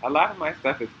 again, a lot of my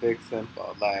stuff is big,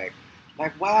 simple. Like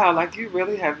wow, like you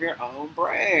really have your own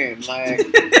brain. Like,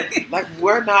 like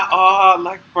we're not all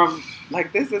like from,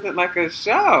 like this isn't like a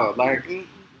show. Like,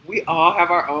 we all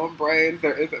have our own brains.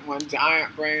 There isn't one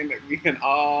giant brain that we can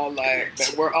all like,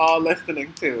 that we're all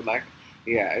listening to. Like,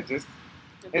 yeah, it trips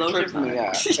me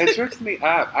up. It trips me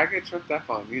up. I get tripped up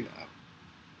on,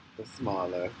 the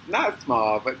smallest, not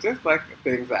small, but just like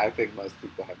things that I think most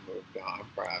people have moved on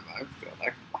from. I'm still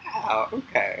like, wow,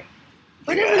 okay.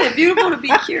 But isn't it beautiful to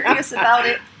be curious about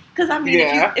it? Because I mean,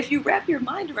 if you wrap your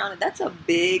mind around it, that's a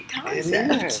big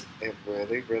concept. It is. It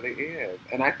really, really is.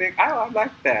 And I think I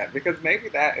like that because maybe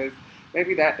that is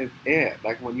it.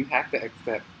 Like when you have to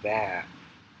accept that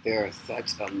there is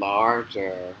such a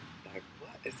larger, like,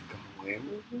 what is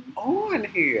going on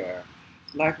here?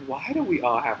 Like, why do we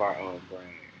all have our own brain?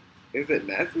 Is it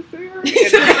necessary?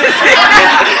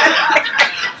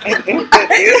 And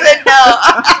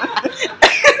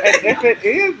if it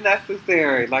is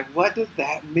necessary, like, what does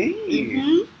that mean?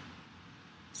 Mm-hmm.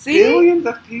 See? Billions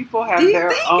of people have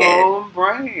their own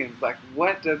brains. Like,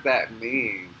 what does that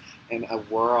mean in a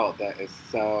world that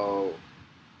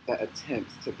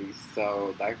attempts to be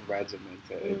so, like,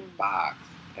 regimented, boxed,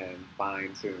 and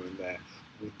fine-tuned that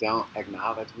we don't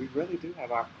acknowledge we really do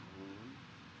have our own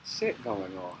shit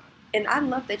going on. And I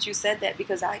love that you said that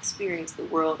because I experience the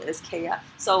world as chaos.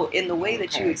 So in the way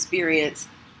that you experience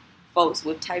folks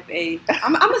with type A,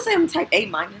 I'm going to say I'm type A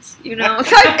minus, type A. That's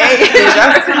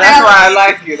why I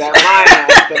like you, that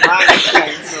minus, the minus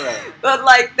came through. But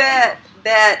like that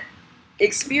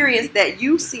experience that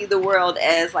you see the world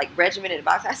as like regimented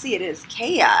box, I see it as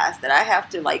chaos, that I have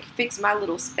to like fix my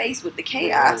little space with the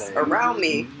chaos around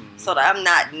me so that I'm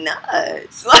not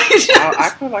nuts. Like, I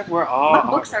feel like we're all... My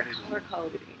books are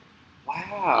color-coded.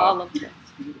 Wow. All of them.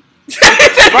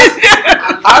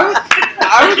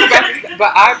 I was about to say,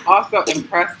 but I'm also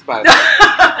impressed by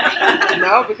that.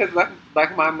 No, because like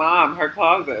my mom, her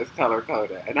closet is color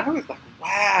coded, and I was like,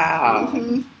 wow,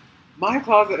 my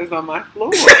closet is on my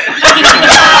floor. And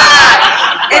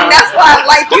that's why I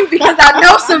like you, because I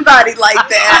know somebody like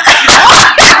that.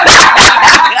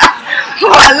 Who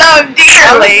I love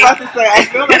dearly. I was about to say, I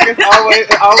feel like it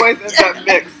always ends up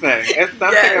mixing. It's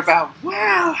something about,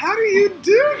 wow, how do you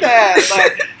do that?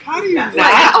 Like, how do you not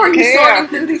how are you care? sorting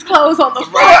through these clothes on the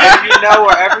floor? Right, and you know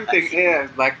where everything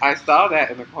is. Like, I saw that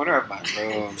in the corner of my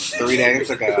room 3 days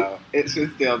ago. It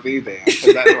should still be there,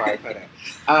 because that's where I put it.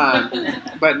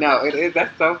 But no,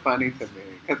 that's so funny to me.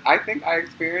 Because I think I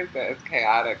experience it as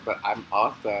chaotic, but I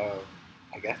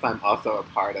guess I'm also a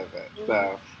part of it.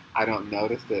 So I don't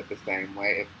notice it the same way.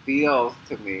 It feels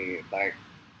to me like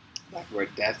we're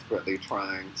desperately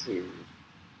trying to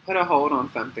put a hold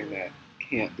on something that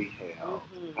can't be held.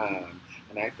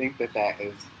 And I think that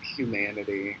is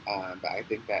humanity, but I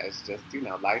think that is just,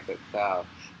 life itself,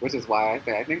 which is why I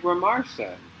say I think we're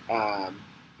Martians,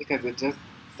 because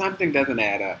something doesn't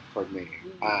add up for me.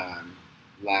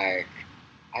 Like,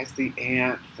 I see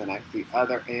ants and I see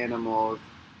other animals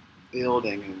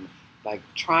building and like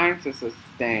trying to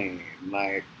sustain.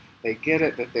 Like, they get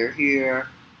it that they're here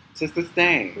to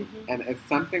sustain. And it's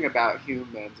something about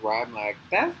humans where I'm like,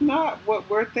 that's not what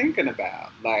we're thinking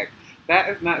about. Like, that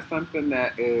is not something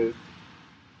I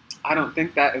don't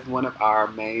think that is one of our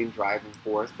main driving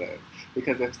forces.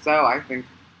 Because if so, I think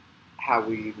how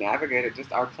we navigate it,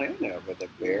 just our planet would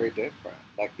look very different.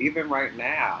 Like, even right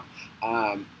now,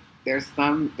 there's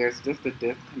just a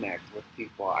disconnect with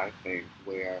people, I think,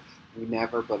 where we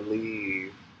never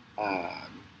believe,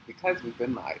 because we've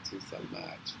been lied to so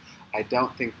much, I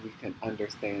don't think we can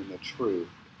understand the truth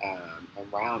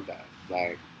around us.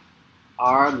 Like,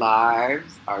 our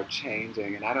lives are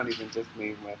changing, and I don't even just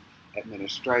mean with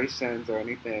administrations or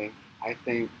anything. I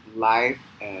think life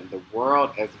and the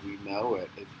world as we know it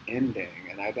is ending,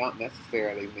 and I don't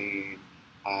necessarily mean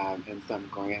in some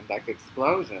grand like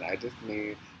explosion. I just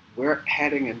mean we're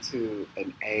heading into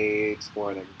an age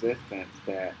or an existence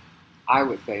that I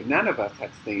would say none of us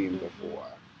have seen before.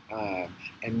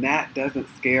 And that doesn't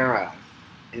scare us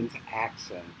into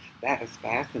action. That is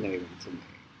fascinating to me.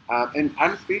 And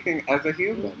I'm speaking as a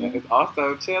human that is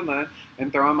also chilling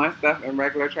and throwing my stuff in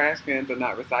regular trash cans and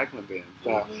not recycling bins.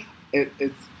 So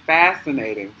it's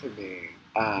fascinating to me.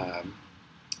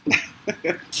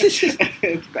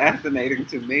 It's fascinating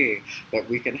to me that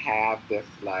we can have this,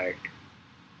 like,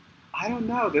 I don't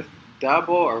know, this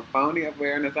double or phony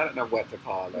awareness. I don't know what to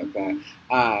call it, but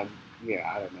yeah,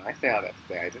 I don't know. I say all that to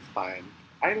say I just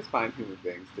find human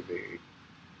beings to be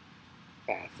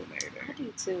fascinating. I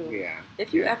do too. Yeah.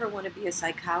 If you ever want to be a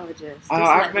psychologist, just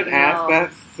I've been asked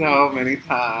that so many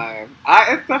times.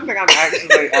 It's something I'm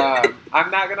actually.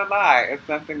 I'm not gonna lie. It's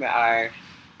something that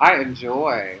I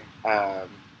enjoy.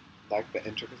 Like the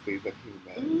intricacies of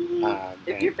humans.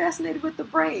 If you're fascinated with the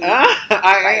brain,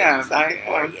 I am.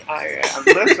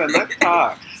 Listen, let's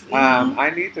talk. I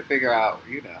need to figure out,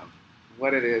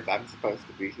 what it is I'm supposed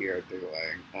to be here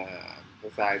doing,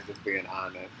 besides just being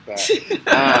honest.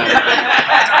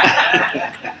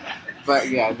 But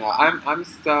yeah, no, I'm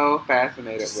so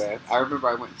fascinated with. I remember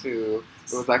I went to,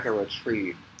 it was like a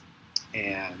retreat,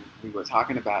 and we were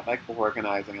talking about like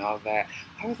organizing all of that.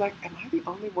 I was like, am I the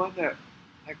only one that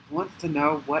like wants to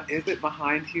know what is it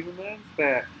behind humans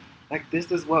that like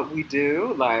this is what we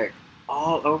do like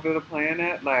all over the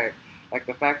planet, like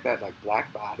the fact that like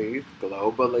black bodies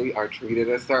globally are treated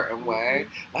a certain way.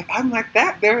 Like I'm like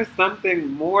that there is something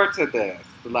more to this,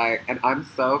 like, and I'm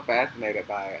so fascinated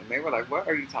by it. And they were like, what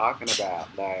are you talking about?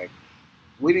 Like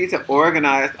we need to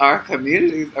organize our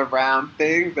communities around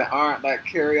things that aren't like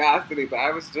curiosity. But I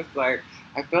was just like,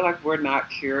 I feel like we're not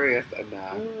curious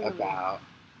enough about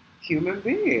human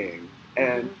beings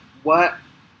and what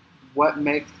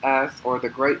makes us, or the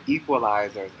great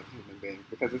equalizers of human beings,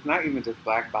 because it's not even just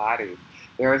black bodies.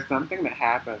 There is something that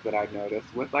happens that I notice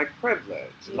with like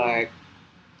privilege, like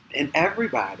in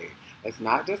everybody. It's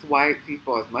not just white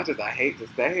people, as much as I hate to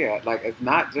say it, like it's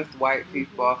not just white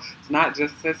people, it's not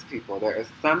just cis people. There is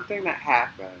something that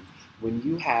happens when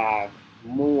you have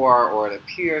more, or it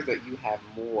appears that you have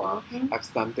more of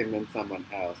something than someone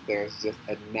else. There's just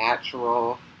a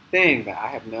natural thing that I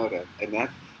have noticed, and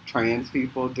that's trans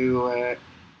people do it,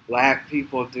 black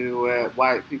people do it,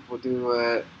 white people do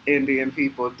it, Indian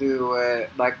people do it,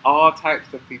 like all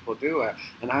types of people do it.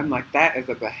 And I'm like, that is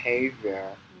a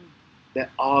behavior that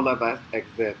all of us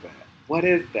exhibit. What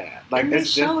is that? Like, and they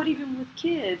show it even with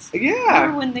kids. Yeah.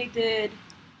 Remember when they did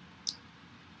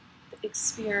the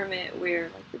experiment where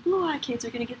like the blue-eyed kids are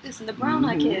going to get this and the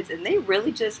brown-eyed kids, and they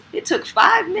really just, it took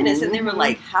 5 minutes and they were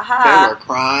like, haha. They were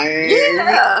crying.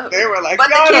 Yeah. They were like, but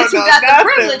the kids who got the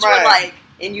privilege were like,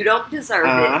 and you don't deserve it.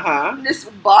 And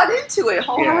just bought into it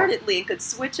wholeheartedly and could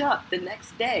switch up the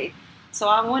next day. So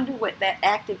I wonder what that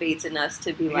activates in us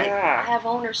to be like, I have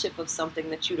ownership of something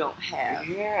that you don't have.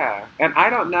 Yeah. And I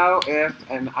don't know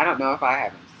if I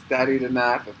haven't studied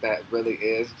enough, if that really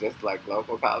is just like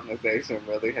global colonization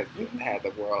really has had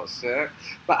the world shook.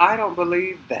 But I don't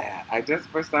believe that.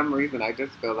 For some reason, I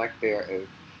just feel like there's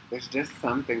just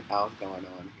something else going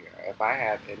on here. If I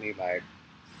have any like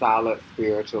solid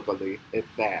spiritual belief, it's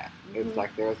that. It's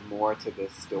like there's more to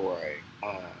this story.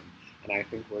 And I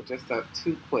think we're just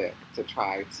too quick to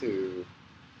try to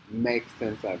make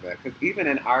sense of it. Because even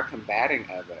in our combating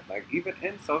of it, like even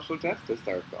in social justice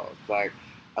circles, like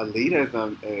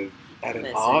elitism is at an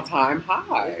all-time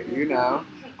high,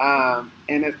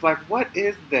 and it's like, what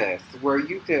is this? Where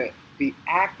you could be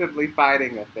actively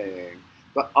fighting a thing,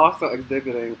 but also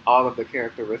exhibiting all of the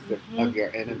characteristics of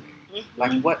your enemy.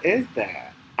 Like, what is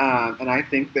that? And I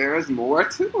think there is more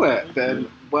to it than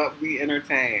what we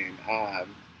entertain.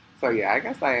 So yeah, I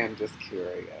guess I am just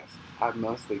curious. I'm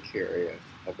mostly curious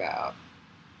about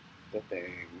the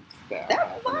things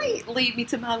that might lead me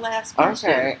to my last question.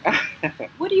 Okay.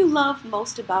 What do you love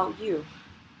most about you?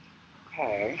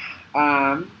 Okay.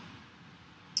 I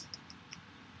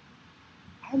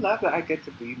love that I get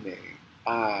to be me.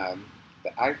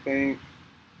 I think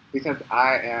because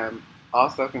I am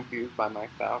also confused by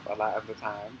myself a lot of the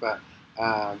time, but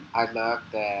I love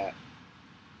that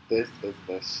this is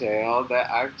the shell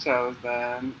that I've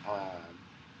chosen,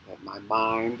 that my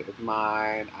mind is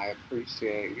mine. I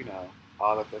appreciate,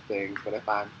 all of the things, but if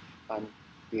I'm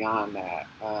beyond that,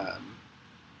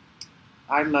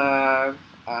 I love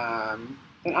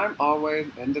that I'm always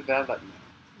in development,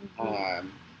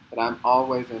 that I'm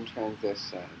always in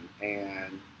transition,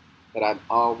 and that I'm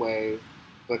always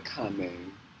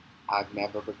becoming. I've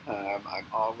never become. I'm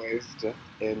always just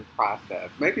in process.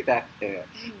 Maybe that's it.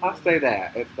 I'll say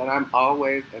that. It's that I'm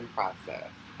always in process.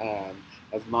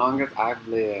 As long as I've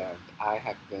lived, I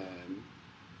have been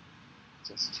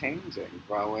just changing,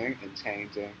 growing and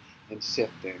changing and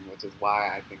shifting, which is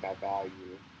why I think I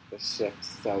value the shift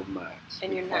so much.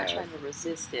 And you're not trying to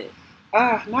resist it.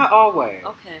 Not always.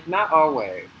 Okay. Not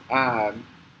always.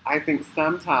 I think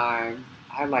sometimes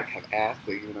I have asked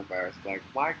the universe,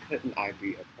 why couldn't I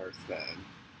be a person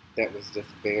that was just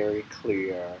very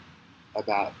clear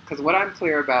about, because what I'm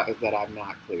clear about is that I'm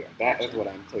not clear. That is what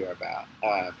I'm clear about.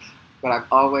 But I've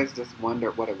always just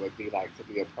wondered what it would be like to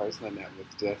be a person that was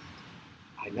just,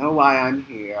 I know why I'm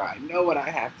here. I know what I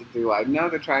have to do. I know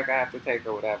the track I have to take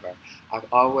or whatever.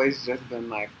 I've always just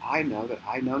been I know that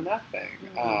I know nothing,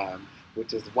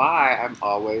 which is why I'm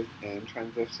always in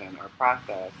transition or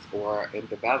process or in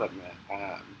development.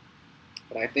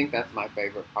 But I think that's my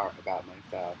favorite part about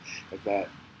myself, is that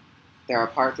there are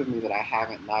parts of me that I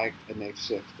haven't liked and they've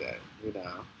shifted,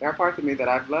 There are parts of me that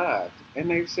I've loved and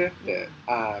they've shifted.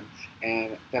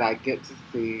 And that I get to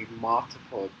see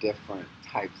multiple different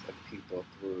types of people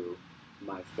through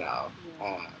myself.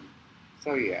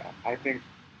 So I think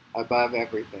above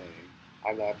everything,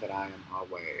 I love that I am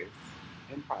always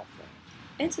in process.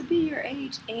 And to be your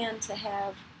age and to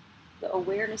have the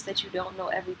awareness that you don't know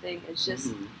everything is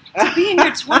just to be in your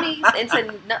 20s and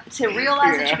to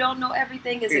realize that you don't know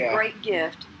everything is a great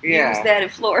gift. Use that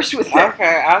and flourish with it.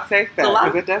 Okay, I'll take that,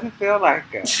 because it doesn't feel like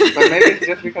it. But maybe it's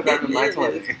just because I'm in my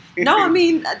 20s. No, I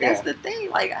mean, that's the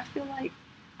thing. I feel like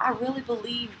I really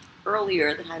believed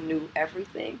earlier that I knew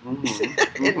everything.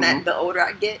 And that the older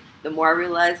I get, the more I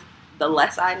realize the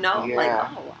less I know. I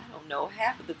don't know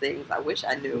half of the things I wish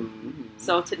I knew.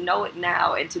 So to know it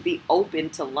now and to be open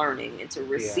to learning and to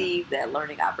receive that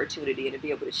learning opportunity and to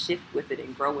be able to shift with it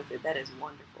and grow with it, that is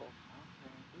wonderful.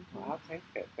 Okay. Well, I'll take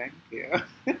it. Thank you.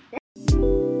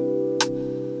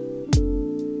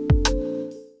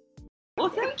 Well,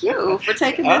 thank you for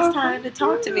taking this time to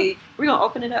talk to me. We're going to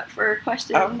open it up for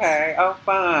questions. Okay. Oh,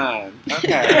 fun.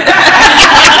 Okay.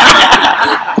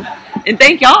 And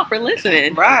thank y'all for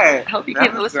listeing. Right. I hope you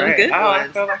came up with some good ones. I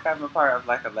feel like I'm a part of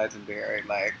a legendary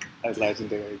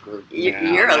group.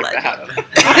 You're a legend.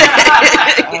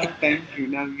 Oh, thank you.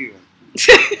 No, you.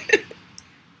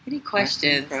 Any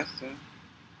questions?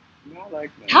 No, I like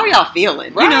that. How are y'all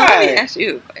feeling? Right. Let me ask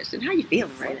you a question. How are you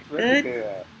feeling right now? Really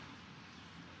good.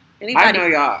 Anybody? I know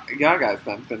y'all got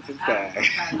something to say. I'm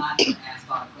trying not to ask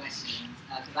all the questions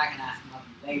because I can ask them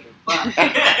later. But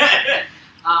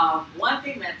one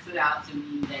thing that stood out to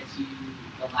me that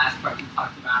the last part you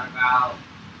talked about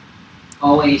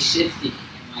always shifting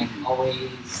and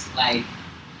always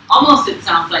almost it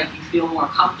sounds like you feel more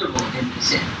comfortable in the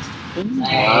shift.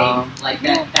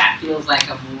 That feels like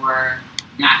a more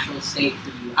natural state for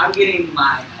you. I'm getting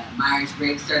my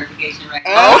Myers-Briggs certification right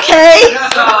now. Okay.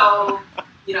 So,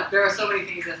 there are so many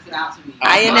things that stood out to me.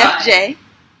 INFJ.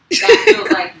 That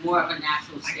feels like more of a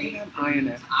natural state for you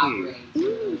to operate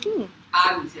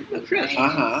cognitively.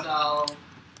 Right? So,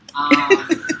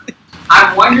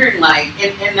 I'm wondering, in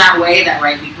that way that,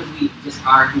 because we just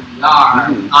are who we are,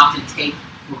 we often take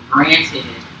for granted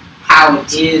how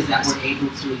it is that we're able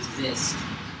to exist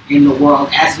in the world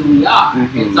as who we are.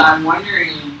 And so I'm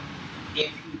wondering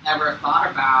if you've ever thought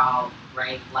about,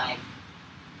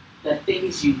 the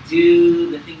things you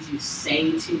do, the things you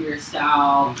say to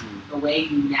yourself, the way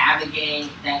you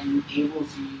navigate that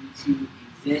enables you to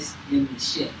exist in the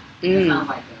shift. It sounds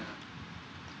like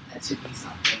that should be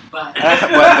something. But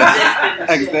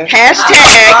exist in the shift.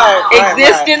 Hashtag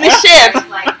exist in the shift.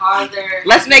 Are there?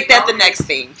 Let's make that the next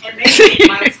thing. And maybe it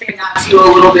might stand out to you a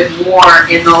little bit more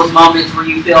in those moments where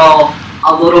you feel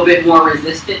a little bit more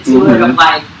resistant to it. Of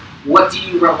what do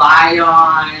you rely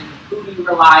on? Who do you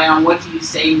rely on? What do you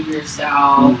say to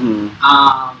yourself?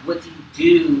 What do you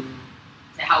do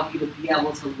to help you to be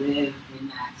able to live in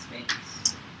that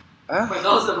space? For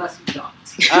those of us who don't.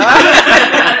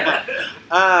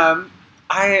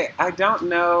 I don't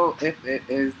know if it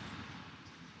is.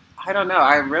 I don't know.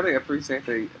 I really appreciate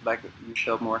that you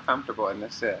feel more comfortable in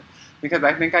this shift, because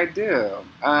I think I do.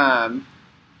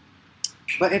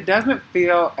 But it doesn't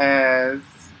feel as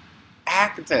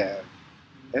active,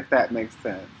 if that makes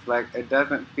sense. It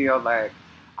doesn't feel like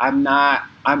I'm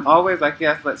always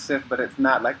yes, let's shift, but it's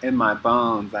not in my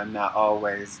bones. I'm not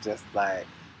always just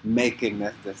making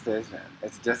this decision.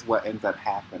 It's just what ends up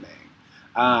happening.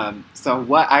 So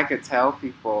what I could tell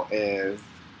people is,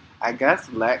 I guess,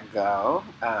 let go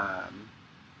of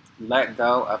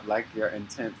your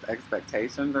intense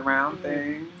expectations around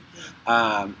things.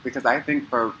 Because I think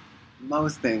for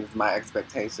most things, my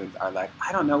expectations are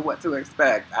I don't know what to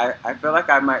expect. I feel like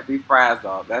I might be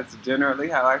frazzled. That's generally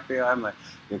how I feel. I'm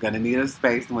you're going to need a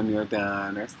space when you're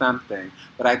done or something.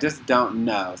 But I just don't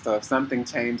know. So if something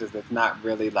changes, it's not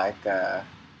really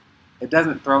it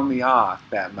doesn't throw me off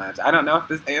that much. I don't know if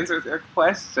this answers your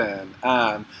question,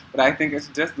 but I think it's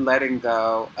just letting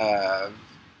go of,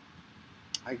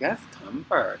 I guess,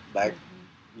 comfort, like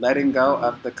letting go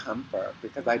of the comfort,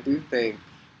 because I do think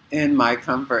in my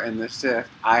comfort in the shift,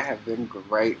 I have been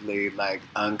greatly like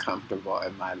uncomfortable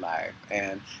in my life.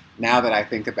 And now that I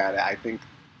think about it, I think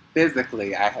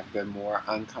physically I have been more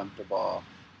uncomfortable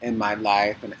in my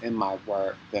life and in my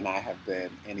work than I have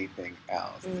been anything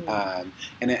else.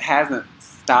 And it hasn't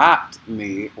stopped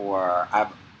me, or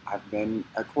I've been,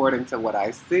 according to what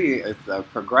I see, it's a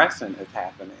progression is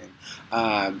happening.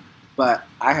 But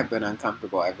I have been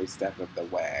uncomfortable every step of the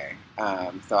way.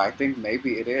 So I think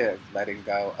maybe it is letting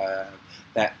go of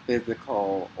that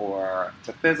physical or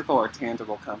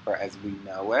tangible comfort as we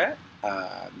know it.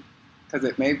 Because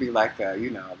it may be like a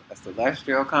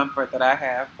celestial comfort that I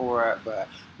have for it, but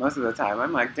most of the time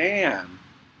I'm like, damn,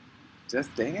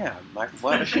 like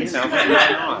what, what's going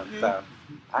on? So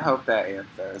I hope that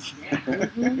answers.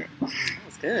 That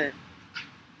was good.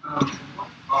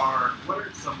 What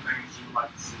are some things you would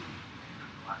like to see in the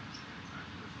Black trans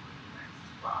activism in the next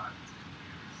 5 to 10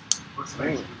 years? What's some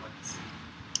things you would like to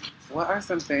see? What are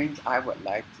some things I would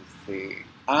like to see?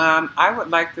 I would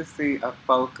like to see a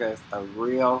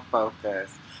real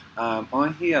focus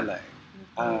on healing.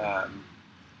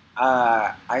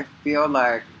 I feel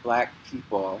like Black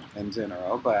people in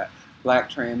general, but Black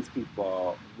trans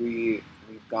people, we've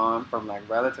gone from like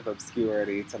relative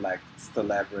obscurity to like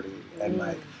celebrity and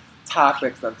like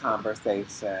topics of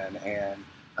conversation and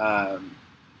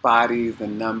bodies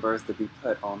and numbers to be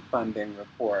put on funding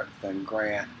reports and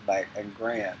grants,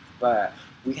 but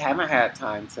we haven't had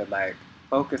time to like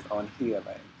focus on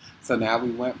healing. So now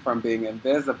we went from being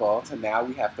invisible to now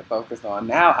we have to focus on,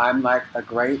 now I'm like a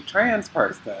great trans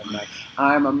person. Like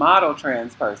I'm a model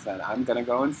trans person. I'm going to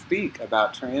go and speak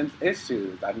about trans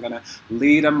issues. I'm going to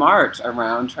lead a march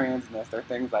around transness or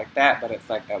things like that. But it's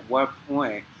like, at what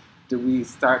point do we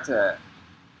start to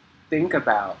think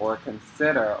about or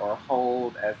consider or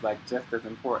hold as like just as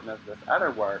important as this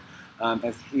other work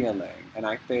as healing? And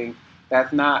I think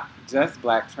that's not just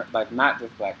not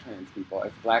just Black trans people.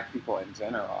 It's Black people in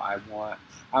general. I want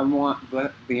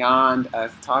beyond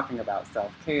us talking about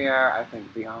self-care. I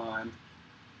think beyond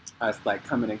us like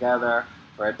coming together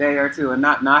for a day or two and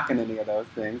not knocking any of those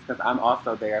things, because I'm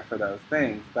also there for those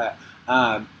things. But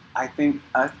I think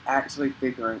us actually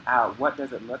figuring out what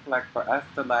does it look like for us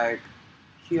to like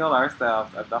heal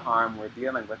ourselves of the harm we're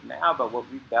dealing with now, but what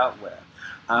we've dealt with.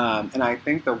 And I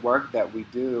think the work that we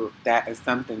do, that is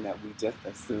something that we just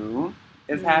assume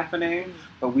is happening,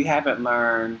 but we haven't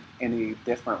learned any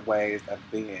different ways of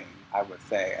being, I would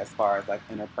say, as far as like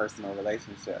interpersonal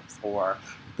relationships or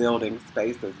building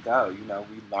spaces go. You know,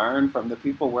 we learn from the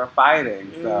people we're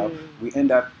fighting, so we end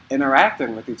up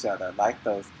interacting with each other like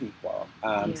those people.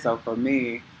 So for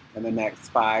me, in the next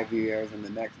 5 years, in the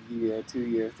next year, 2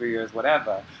 years, 3 years,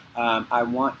 whatever, I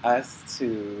want us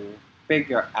to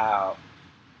figure out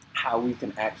how we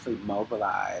can actually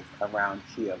mobilize around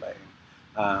healing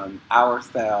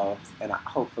ourselves and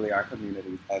hopefully our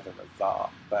communities as a result.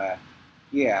 But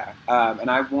yeah,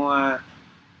 and I want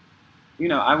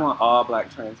all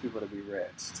Black trans people to be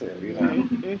rich too, you know.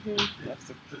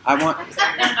 I want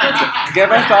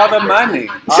give us all the money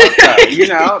also, you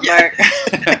know,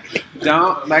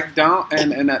 don't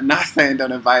and not saying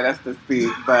don't invite us to speak,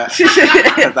 but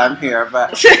because I'm here,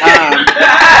 but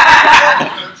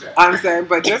I'm saying,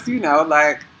 but just, you know,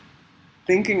 like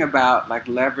thinking about like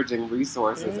leveraging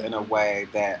resources in a way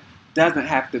that doesn't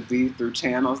have to be through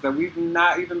channels that we've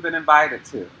not even been invited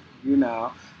to, you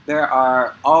know. There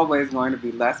are always going to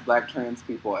be less Black trans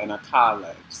people in a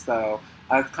college. So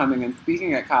us coming and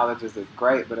speaking at colleges is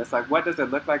great, but it's like, what does it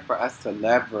look like for us to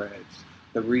leverage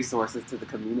the resources to the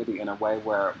community in a way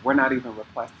where we're not even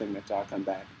requesting that y'all come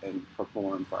back and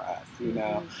perform for us, you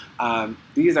know?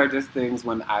 These are just things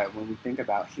when we think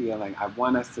about healing, I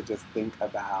want us to just think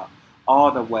about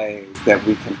all the ways that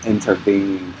we can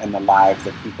intervene in the lives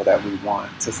of people that we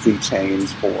want to see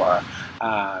change for.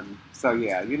 So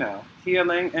yeah, you know,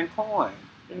 healing and coin.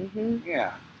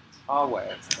 Yeah,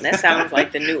 always. That sounds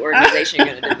like the new organization you're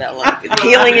going to develop.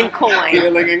 Healing and Coin.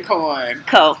 Healing and Coin.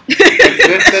 Co.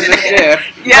 Exist in the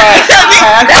shift. Yeah.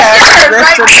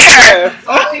 Exist in the shift.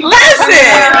 Listen.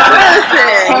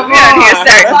 We're out here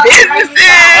starting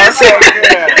businesses.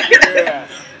 Okay, good.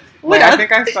 Wait, I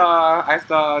think I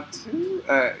saw two.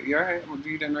 Your hand?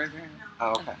 You didn't raise your hand?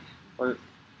 Oh, okay. Or,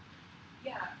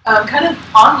 kind of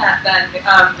on that then,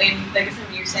 and like I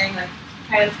said, you're saying like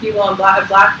trans people and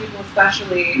black people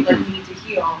especially like need to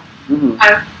heal. You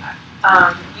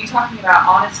talking about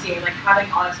honesty and like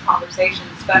having honest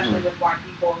conversations, especially with Black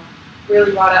people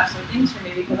really brought up some things for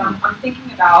me because I'm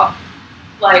thinking about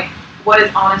like what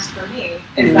is honest for me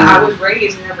is that I was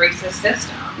raised in a racist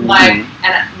system. Like,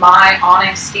 and my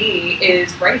honesty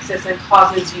is racist and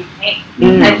causes you pain.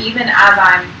 And even as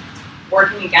I'm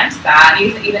working against that,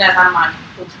 even as I'm like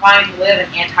trying to live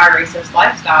an anti-racist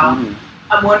lifestyle,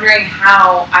 I'm wondering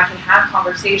how I can have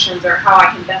conversations or how I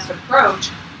can best approach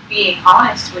being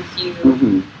honest with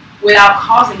you without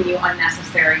causing you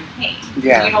unnecessary pain.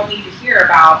 Yeah. You don't need to hear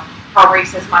about how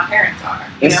racist my parents are.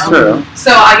 It's true.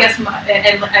 So I guess, and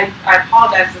I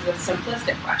apologize, it's a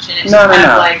simplistic question. It's No, just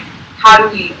kind of like, how do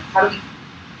we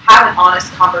have an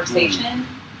honest conversation?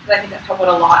 Because I think that's what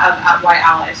a lot of white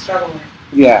allies struggle with.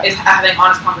 Yeah. Is having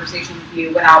honest conversation with you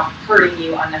without hurting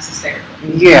you unnecessarily.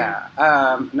 Yeah.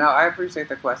 No, I appreciate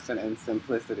the question and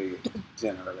simplicity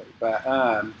generally, but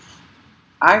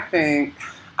I think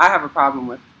I have a problem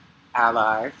with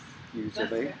allies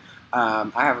usually. I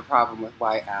have a problem with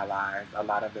white allies a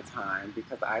lot of the time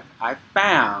because I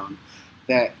found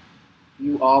that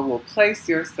you all will place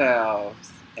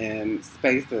yourselves in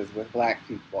spaces with black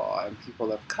people and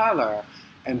people of color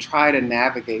and try to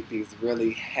navigate these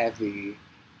really heavy,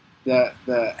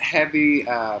 the heavy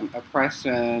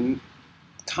oppression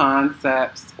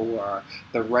concepts or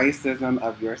the racism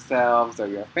of yourselves or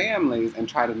your families and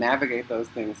try to navigate those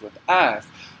things with us.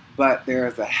 But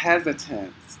there's a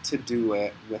hesitance to do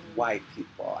it with white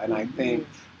people. And I think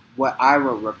what I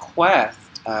would request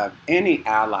of any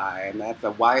ally, and that's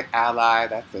a white ally,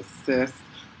 that's a cis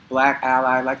black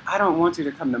ally, like I don't want you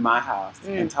to come to my house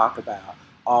and talk about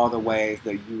all the ways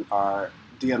that you are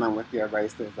dealing with your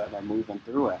racism or moving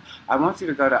through it. I want you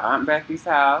to go to Aunt Becky's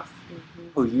house,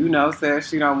 who you know says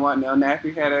she don't want no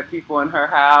nappy-headed people in her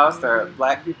house or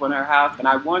black people in her house, and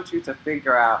I want you to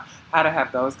figure out how to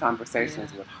have those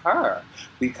conversations with her.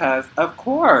 Because, of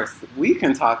course, we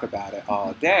can talk about it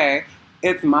all day.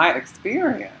 It's my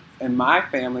experience, and my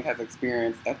family has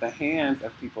experienced at the hands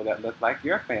of people that look like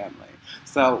your family.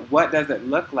 So what does it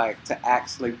look like to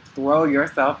actually throw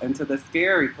yourself into the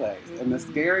scary place? And the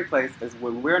scary place is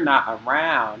when we're not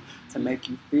around to make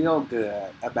you feel good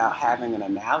about having an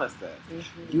analysis.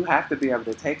 You have to be able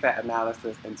to take that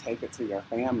analysis and take it to your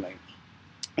family.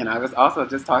 And I was also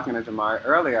just talking to Jamari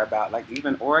earlier about like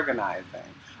even organizing.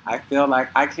 I feel like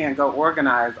I can't go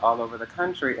organize all over the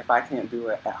country if I can't do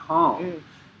it at home.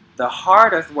 The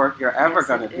hardest work you're ever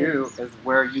going to do is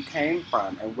where you came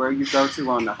from and where you go to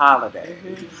on the holidays.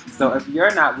 So if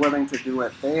you're not willing to do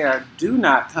it there, do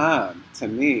not come to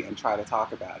me and try to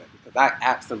talk about it, because I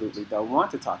absolutely don't want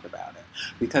to talk about it,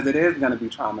 because it is going to be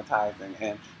traumatizing.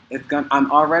 And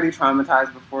I'm already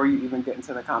traumatized before you even get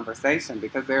into the conversation,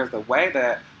 because there's a way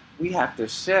that we have to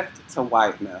shift to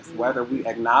whiteness, whether we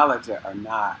acknowledge it or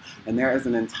not. And there is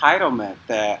an entitlement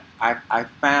that I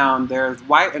found. There's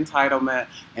white entitlement,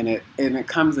 and it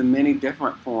comes in many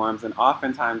different forms, and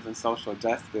oftentimes in social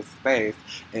justice space,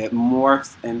 it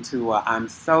morphs into I'm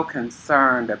so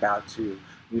concerned about you.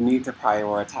 You need to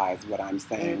prioritize what I'm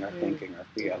saying or thinking or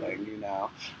feeling, you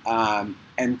know.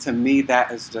 And to me,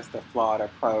 that is just a flawed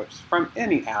approach from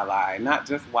any ally, not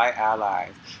just white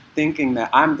allies, thinking that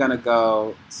I'm going to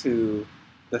go to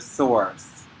the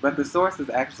source. But the source is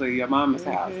actually your mama's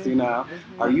house, you know.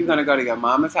 Are you going to go to your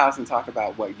mama's house and talk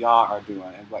about what y'all are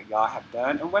doing and what y'all have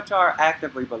done and what y'all are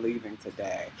actively believing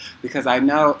today? Because I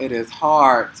know it is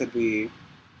hard to be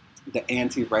the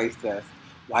anti-racist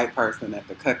white person at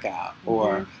the cookout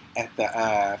or at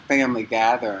the family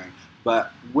gathering.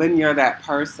 But when you're that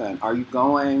person, are you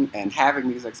going and having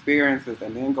these experiences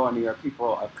and then going to your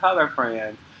people of color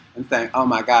friends and saying, oh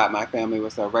my God, my family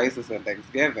was so racist at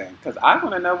Thanksgiving? Because I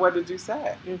want to know, what did you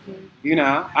say? You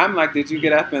know, I'm like, did you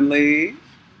get up and leave?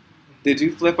 Did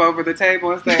you flip over the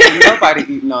table and say, nobody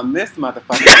eating on this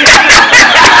motherfucker? You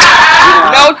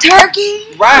know? No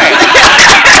turkey? Right.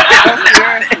 No,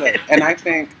 seriously. And I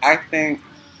think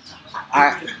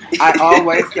I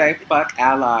always say fuck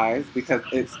allies, because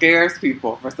it scares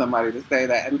people for somebody to say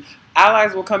that. And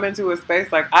allies will come into a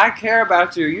space like, I care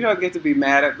about you. You don't get to be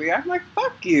mad at me. I'm like,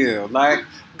 fuck you. Like,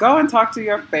 go and talk to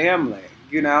your family,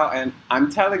 you know? And I'm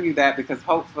telling you that because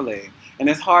hopefully, and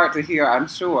it's hard to hear, I'm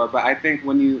sure, but I think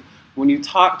when you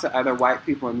talk to other white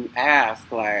people and you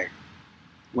ask, like,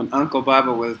 when Uncle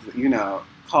Bubba was, you know,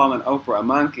 calling Oprah a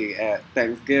monkey at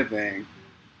Thanksgiving,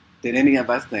 did any of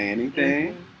us say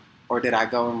anything? Or did I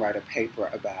go and write a paper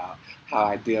about how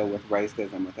I deal with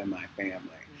racism within my family?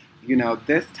 You know,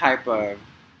 this type of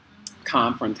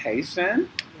confrontation,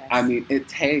 I mean, it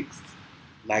takes,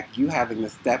 like, you having to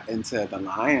step into the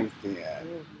lion's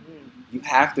den. You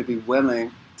have to be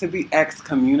willing to be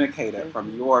excommunicated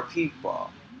from your people,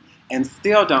 and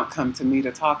still don't come to me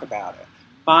to talk about it.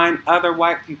 find other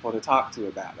white people to talk to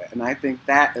about it. And I think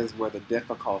that is where the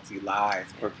difficulty lies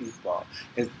for people.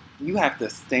 Is you have to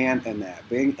stand in that.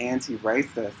 Being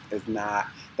anti-racist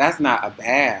that's not a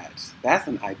badge. That's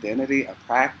an identity, a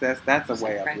practice. That's a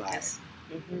way of life.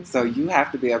 Mm-hmm. So you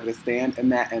have to be able to stand in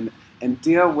that and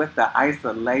deal with the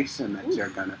isolation that you're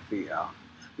going to feel.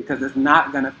 Because it's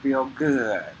not going to feel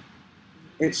good.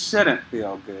 It shouldn't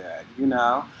feel good, you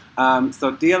know? So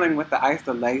dealing with the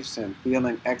isolation,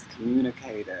 feeling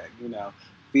excommunicated, you know,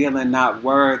 feeling not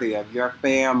worthy of your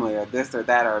family or this or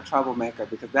that or a troublemaker,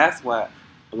 because that's what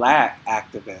Black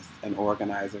activists and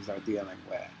organizers are dealing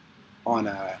with on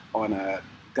a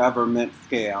government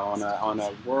scale, on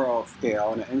a world scale,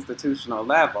 on an institutional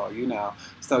level, you know.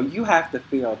 So you have to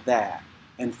feel that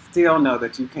and still know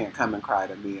that you can't come and cry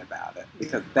to me about it,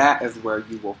 because that is where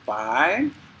you will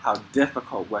find how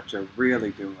difficult what you're really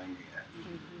doing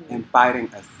is in fighting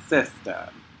a system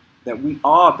that we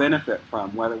all benefit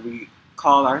from, whether we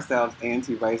call ourselves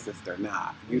anti-racist or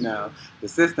not. You know, the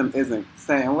system isn't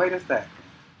saying, wait a second,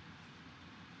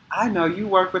 I know you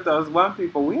work with those one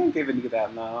people, we ain't giving you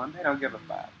that loan. They don't give a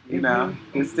fuck. You know,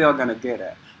 you're still going to get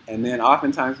it. And then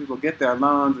oftentimes people get their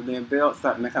loans and then build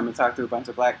something to come and talk to a bunch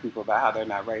of Black people about how they're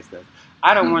not racist.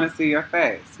 I don't want to see your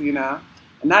face, you know.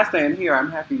 I'm not saying here, I'm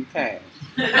happy you came.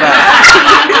 But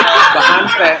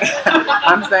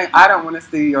I'm saying I don't want to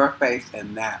see your face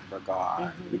in that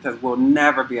regard, because we'll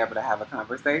never be able to have a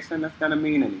conversation that's going to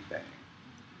mean anything.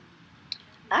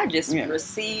 I just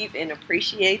receive and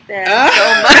appreciate that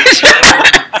so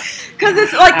much, because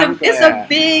it's like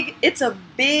it's a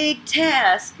big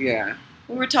task. Yeah,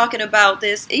 we were talking about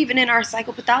this even in our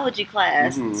psychopathology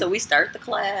class. So we start the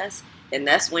class, and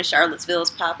that's when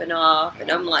Charlottesville's popping off, and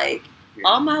I'm like,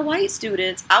 all my white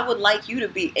students, I would like you to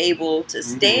be able to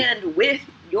stand with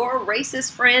your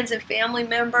racist friends and family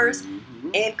members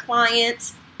and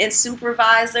clients and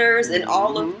supervisors and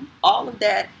all of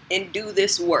that, and do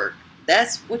this work.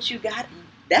 That's what you got.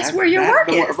 That's where your work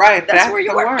is. Right. That's where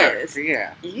your work is.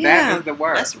 Yeah. That is the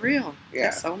work. That's real. Yeah.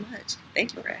 That's so much.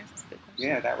 Thank you for asking.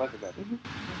 Yeah, that was a good one.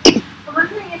 I'm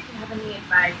wondering if you have any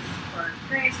advice for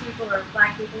trans people or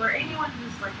Black people or anyone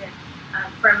who's like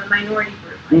from a minority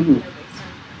group, like you know, based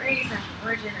on race, national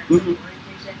origin, or sexual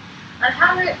orientation, on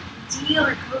how to deal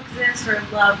or coexist or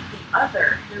love the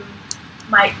other who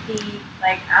might be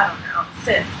like, I don't know,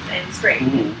 cis and straight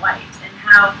and white, and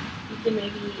how you can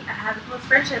maybe have a close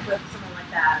friendship with someone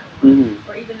like that,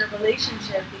 or even a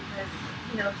relationship, because,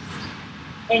 you know, just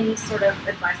any sort of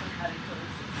advice on how to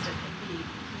coexist and be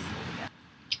peaceful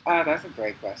together. That's a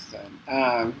great question.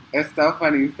 It's so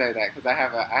funny you say that, because I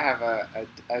have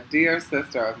a dear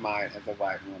sister of mine as a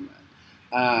white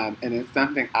woman, and it's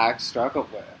something I've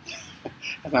struggled with,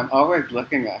 because I'm always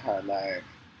looking at her like,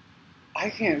 I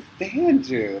can't stand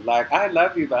you. Like, I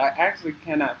love you, but I actually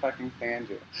cannot fucking stand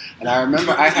you. And I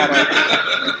remember I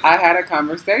had a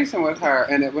conversation with her,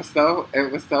 and it was so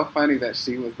funny that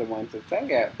she was the one to say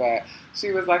it, but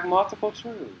she was like, multiple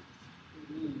truths.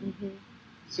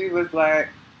 She was like,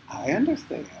 I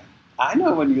understand. I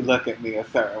know when you look at me a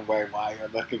certain way, why you're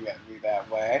looking at me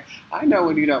that way. I know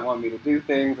when you don't want me to do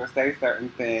things or say certain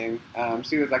things.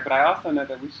 She was like, but I also know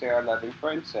that we share a loving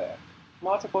friendship.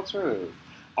 Multiple truths.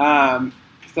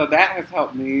 So that has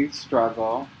helped me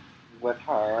struggle with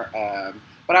her.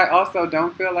 But I also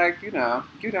don't feel like, you know,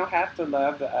 you don't have to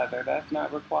love the other. That's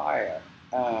not required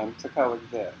to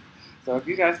coexist. So if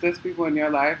you got cis people in your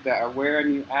life that are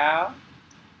wearing you out,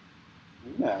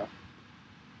 you know,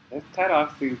 it's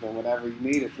cutoff season, whatever you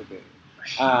need it to be.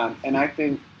 And I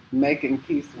think making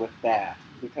peace with that,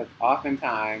 because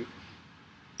oftentimes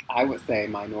I would say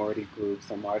minority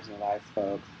groups or marginalized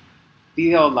folks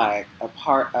feel like a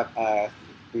part of us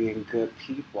being good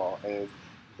people is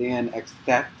then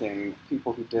accepting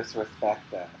people who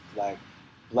disrespect us, like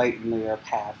blatantly or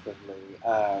passively,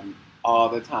 all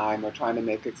the time, or trying to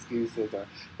make excuses, or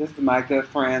this is my good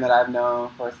friend that I've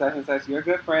known for such and such. Your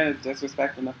good friend is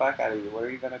disrespecting the fuck out of you. What are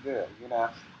you gonna do? You know,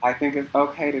 I think it's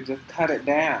okay to just cut it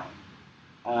down.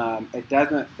 It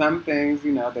doesn't. Some things,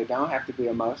 you know, they don't have to be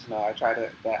emotional. I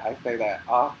say that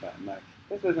often. Like,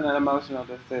 this isn't an emotional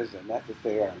decision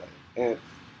necessarily. It's,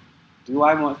 do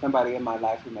I want somebody in my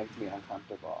life who makes me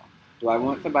uncomfortable? Do I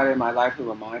want somebody in my life who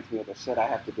reminds me of the shit I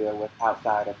have to deal with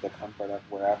outside of the comfort of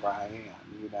wherever I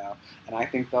am, you know? And I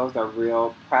think those are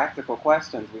real practical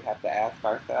questions we have to ask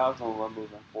ourselves when we're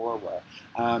moving forward.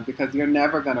 Because you're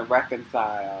never going to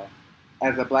reconcile,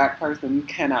 as a Black person, you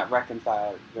cannot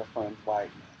reconcile your friend's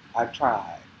whiteness. I've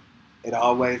tried. It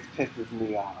always pisses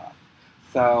me off.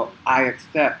 So I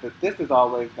accept that this is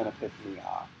always going to piss me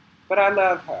off. But I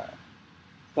love her.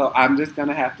 So I'm just going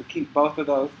to have to keep both of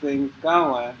those things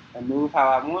going and move how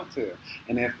I want to.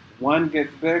 And if one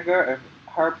gets bigger, if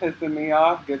her pissing me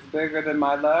off gets bigger than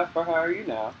my love for her, you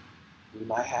know, we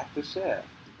might have to shift.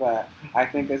 But I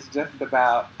think it's just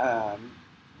about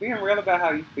being real about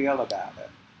how you feel about it.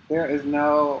 There is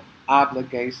no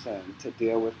obligation to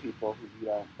deal with people who you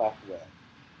don't fuck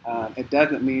with. It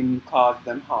doesn't mean you cause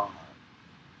them harm.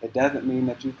 It doesn't mean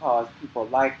that you cause people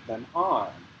like them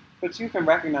harm. But you can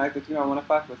recognize that you don't want to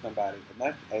fuck with somebody, and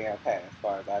that's A-okay as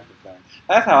far as I'm concerned.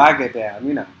 That's how I get down,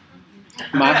 you know.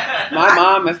 My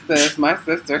mom is cis, my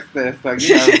sister's cis, so,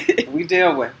 you know, we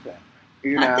deal with it.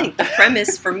 You know? I think the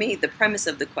premise, for me, the premise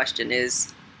of the question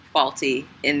is faulty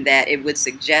in that it would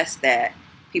suggest that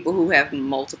people who have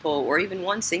multiple or even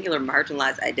one singular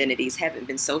marginalized identities haven't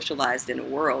been socialized in a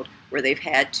world where they've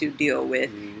had to deal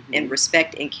with and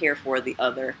respect and care for the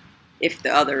other, if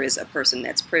the other is a person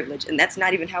that's privileged. And that's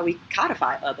not even how we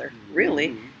codify other,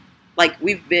 really. Like,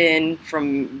 we've been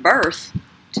from birth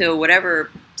to whatever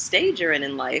stage you're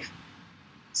in life,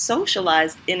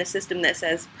 socialized in a system that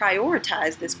says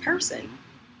prioritize this person.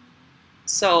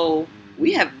 So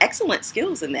we have excellent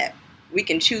skills in that. We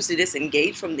can choose to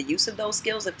disengage from the use of those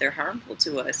skills if they're harmful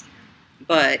to us.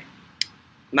 But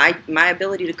my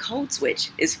ability to code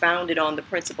switch is founded on the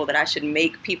principle that I should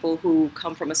make people who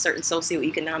come from a certain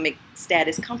socioeconomic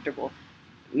status comfortable.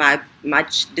 My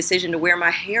decision to wear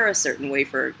my hair a certain way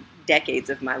for decades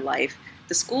of my life,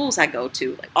 the schools I go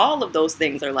to, like, all of those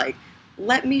things are like,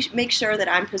 let me make sure that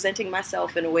I'm presenting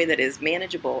myself in a way that is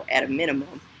manageable at a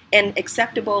minimum and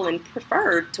acceptable and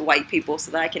preferred to white people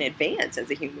so that I can advance as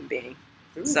a human being.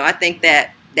 So I think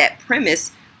that that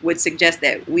premise would suggest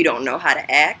that we don't know how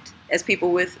to act as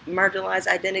people with marginalized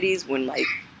identities, when, like,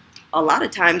 a lot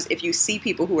of times if you see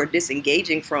people who are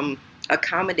disengaging from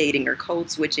accommodating or code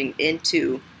switching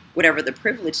into whatever the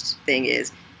privileged thing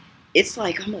is, it's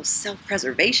like almost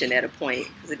self-preservation at a point,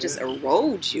 because it just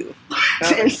erodes you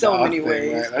in so many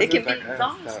ways. Right? It can be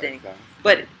exhausting.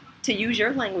 But to use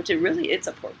your language, it's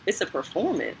a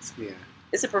performance. Yeah.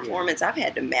 It's a performance I've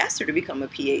had to master to become a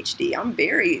PhD. I'm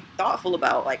very thoughtful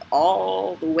about, like,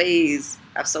 all the ways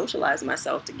I've socialized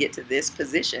myself to get to this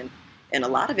position. And a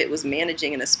lot of it was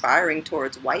managing and aspiring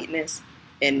towards whiteness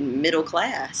and middle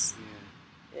class.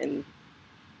 Yeah. And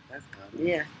that's common.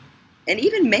 Yeah. And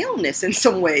even maleness in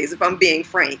some ways, if I'm being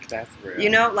frank. That's real. You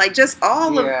know, like, just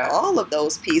all of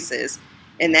those pieces.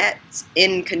 And that's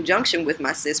in conjunction with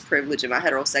my cis privilege and my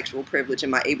heterosexual privilege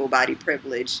and my able-bodied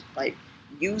privilege, like,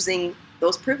 using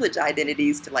those privilege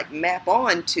identities to, like, map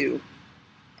on to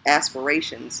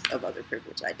aspirations of other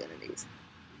privilege identities.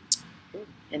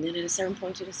 And then at a certain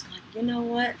point, you're just like, you know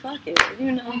what? Fuck it.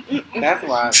 You know. That's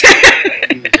why.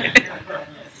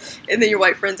 And then your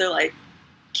white friends are like,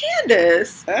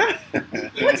 Candace,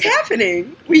 what's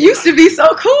happening? We used to be so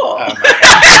cool. No,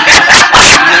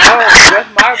 with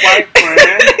my white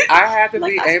friend, I had to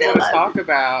be able to talk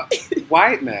about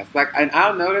whiteness. Like, and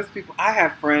I'll notice people, I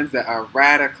have friends that are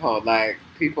radical, like,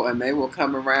 people, and they will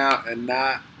come around and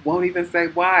won't even say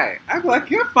white. I'm like,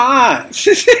 you're fine.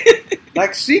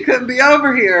 Like, she couldn't be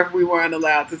over here if we weren't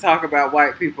allowed to talk about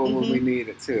white people when we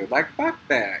needed to. Like, fuck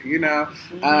that, you know?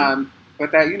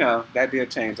 But that, you know, that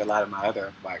did change a lot of my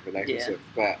other white relationships.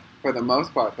 Yeah. But for the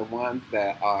most part, the ones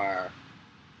that are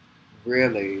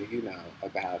really, you know,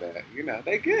 about it, you know,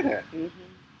 they get it.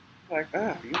 Like,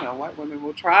 you know, white women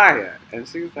will try it. And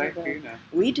she was like, you know.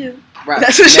 We do. Right.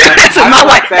 That's what my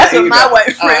white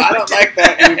friend I don't like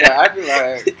that either. I'd be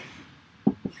like,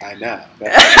 I know.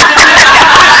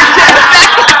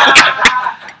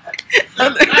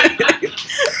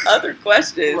 Other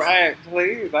questions. Right,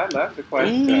 please. I love the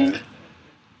questions.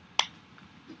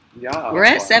 Y'all, we're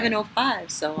at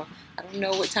 7:05, so I don't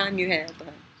know what time you have, but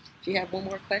if you have one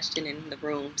more question in the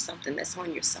room, something that's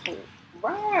on your soul.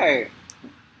 Right.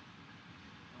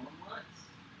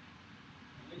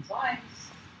 Twice.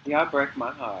 Y'all break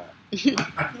my heart. Do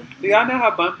y'all know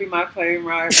how bumpy my plane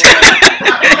ride was?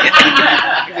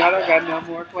 Y'all don't got no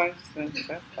more questions?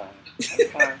 That's fine.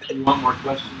 You want more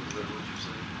questions? Is that what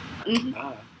you're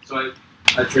saying? So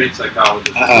I trained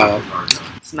psychologists.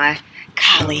 It's my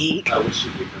colleague. I wish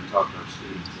you could come talk to our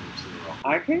students.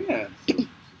 I can.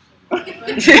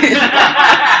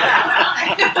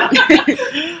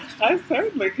 I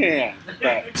certainly can.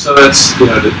 But. So that's, you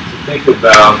know, to think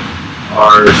about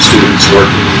our students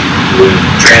working with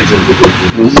trans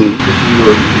individuals. If you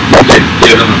could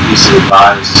give them a piece of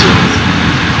advice,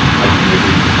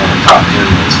 maybe on a top 10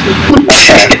 list, but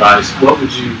maybe advice, what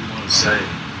would you want to say?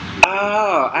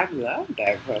 Oh, I love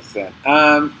that question.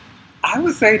 I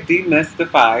would say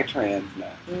demystify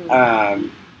transness.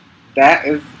 That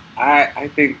is, I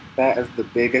think that is the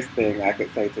biggest thing I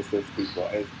could say to cis people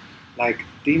is like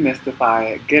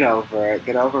demystify it, get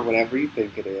over whatever you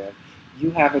think it is.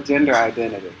 You have a gender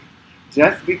identity.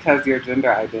 Just because your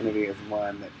gender identity is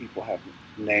one that people have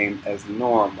named as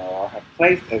normal or have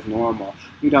placed as normal,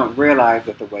 you don't realize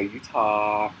that the way you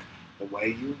talk, the way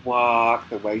you walk,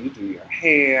 the way you do your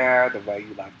hair, the way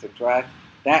you like to dress,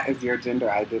 that is your gender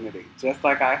identity. Just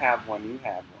like I have one, you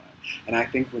have one. And I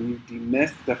think when you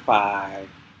demystify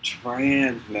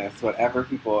transness, whatever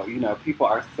people, people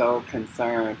are so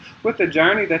concerned with the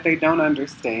journey that they don't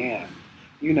understand.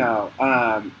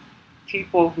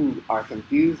 People who are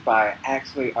confused by it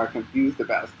actually are confused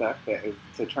about stuff that is,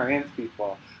 to trans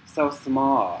people, so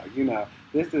small.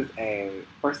 This is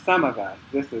for some of us,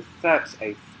 this is such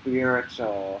a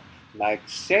spiritual, like,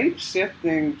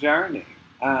 shape-shifting journey.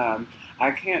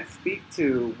 I can't speak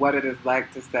to what it is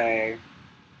like to say,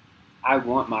 I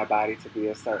want my body to be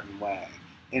a certain way,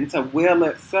 and to will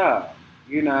it so.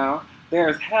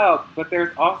 There's help, but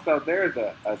there's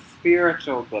a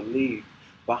spiritual belief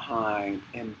behind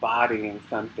embodying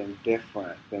something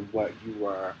different than what you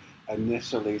were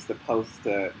initially supposed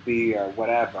to be, or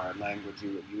whatever language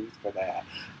you would use for that.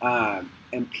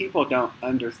 And people don't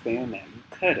understand that. You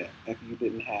couldn't if you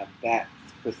didn't have that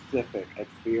specific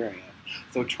experience.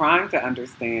 So trying to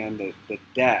understand the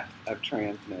depth of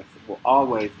transness will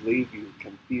always leave you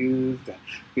confused and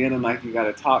feeling like you got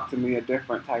to talk to me a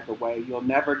different type of way. You'll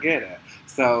never get it.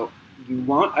 So you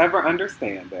won't ever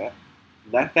understand it.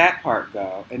 Let that part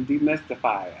go and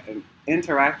demystify it and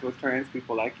interact with trans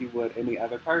people like you would any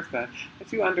other person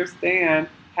that you understand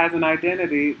has an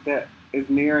identity that is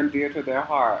near and dear to their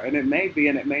heart. And it may be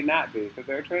and it may not be, because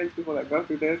there are trans people that go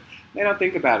through this, they don't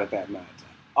think about it that much.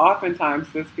 Oftentimes,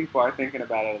 cis people are thinking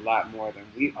about it a lot more than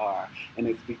we are, and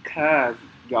it's because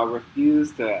y'all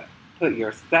refuse to put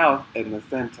yourself in the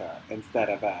center instead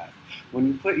of us. When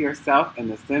you put yourself in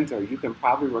the center, you can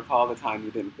probably recall the time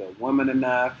you didn't feel woman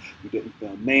enough, you didn't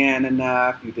feel man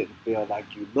enough, you didn't feel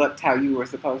like you looked how you were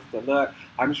supposed to look.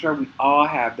 I'm sure we all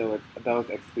have those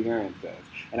experiences.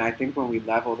 And I think when we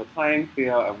level the playing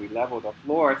field and we level the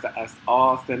floor to us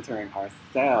all centering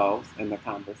ourselves in the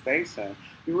conversation,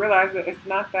 you realize that it's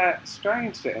not that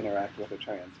strange to interact with a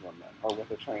trans woman or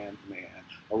with a trans man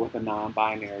or with a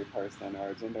non-binary person or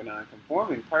a gender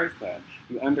non-conforming person.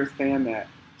 You understand that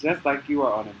just like you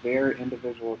are on a very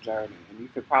individual journey, and you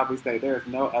could probably say there's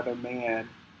no other man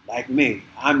like me.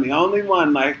 I'm the only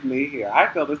one like me here.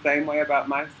 I feel the same way about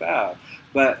myself,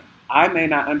 but I may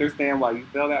not understand why you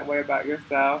feel that way about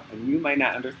yourself, and you may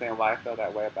not understand why I feel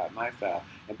that way about myself.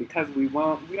 And because we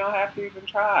don't have to even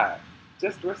try.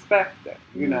 Just respect it,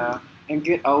 and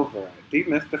get over it.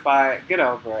 Demystify it, get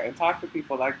over it, and talk to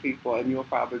people like people, and you'll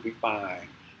probably be fine.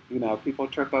 People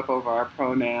trip up over our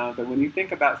pronouns, and when you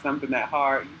think about something that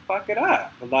hard, you fuck it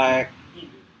up. Like,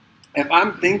 if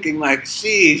I'm thinking like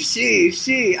she,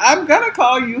 I'm gonna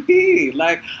call you he.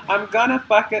 Like, I'm gonna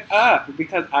fuck it up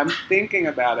because I'm thinking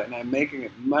about it and I'm making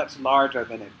it much larger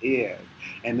than it is.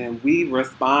 And then we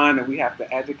respond and we have to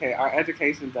educate. Our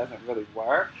education doesn't really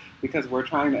work because we're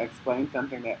trying to explain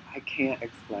something that I can't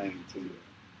explain to you.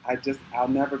 I'll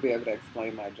never be able to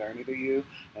explain my journey to you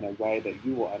in a way that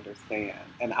you will understand.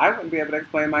 And I wouldn't be able to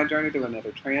explain my journey to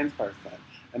another trans person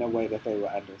in a way that they will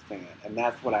understand. And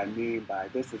that's what I mean by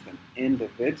this is an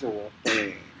individual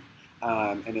thing.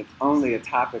 And it's only a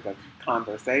topic of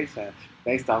conversation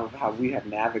based off of how we have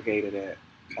navigated it,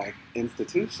 like,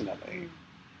 institutionally.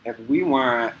 If we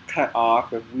weren't cut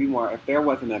off, if there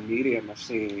wasn't a media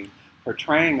machine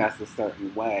portraying us a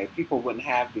certain way, people wouldn't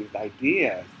have these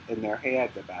ideas in their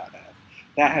heads about us.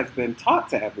 That has been taught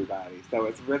to everybody. So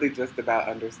it's really just about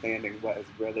understanding what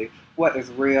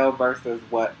is real versus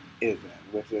what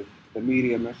isn't, which is the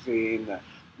media machine.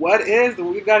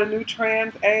 We've got a new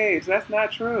trans age. That's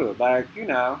not true. Like,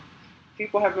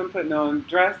 people have been putting on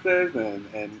dresses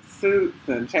and suits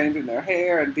and changing their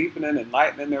hair and deepening and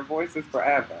lightening their voices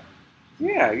forever.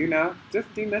 Yeah,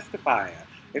 just demystify it.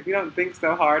 If you don't think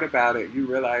so hard about it, you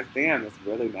realize, damn, it's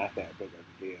really not that big of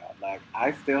a deal. Like,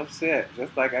 I still shit,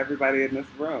 just like everybody in this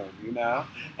room,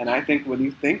 And I think when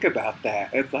you think about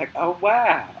that, it's like, oh,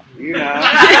 wow, And you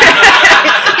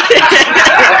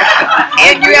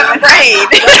have a brain.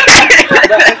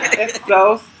 It's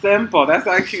so simple. That's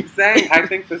why I keep saying, I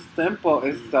think the simple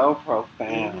is so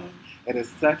profound. It is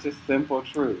such a simple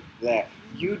truth that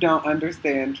you don't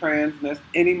understand transness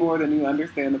any more than you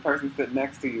understand the person sitting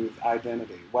next to you's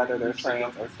identity, whether they're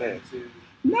trans or cis.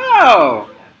 No!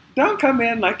 Don't come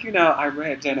in like, I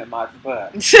read Janet Mott's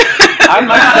book. I'm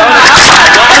like,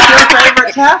 that's your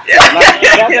favorite chapter. Like,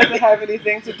 that doesn't have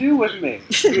anything to do with me,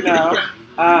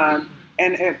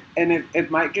 And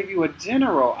it might give you a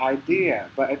general idea,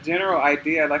 but a general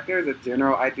idea, like there's a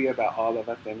general idea about all of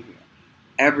us in here.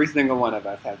 Every single one of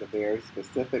us has a very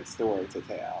specific story to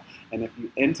tell. And if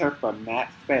you enter from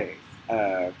that space,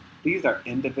 these are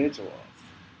individuals.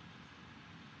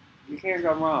 You can't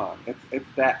go wrong. It's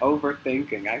that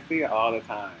overthinking. I see it all the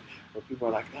time where people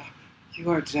are like, oh,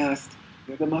 you're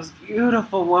the most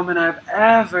beautiful woman I've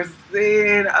ever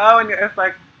seen. Oh, and it's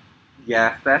like,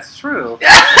 yes, that's true. But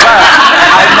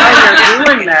I know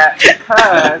you're doing that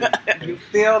because you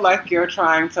feel like you're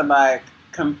trying to like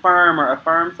confirm or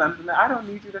affirm something that I don't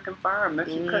need you to confirm, that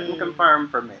you couldn't confirm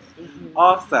for me. Mm-hmm.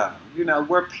 Also,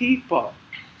 we're people.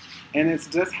 And it's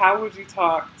just, how would you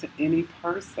talk to any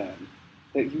person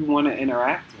that you want to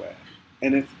interact with?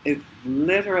 And it's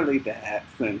literally that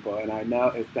simple. And I know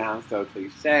it sounds so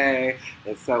cliche,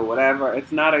 it's so whatever.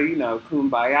 It's not a,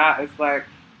 kumbaya. It's like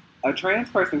a trans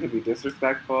person can be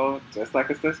disrespectful just like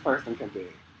a cis person can be.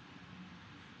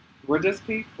 We're just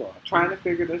people trying to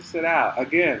figure this shit out.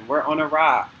 Again, we're on a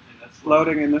rock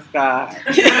floating in the sky.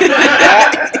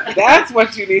 That's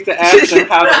what you need to ask them.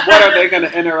 What are they going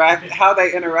to interact? How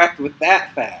they interact with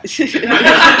that fact?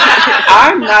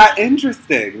 I'm not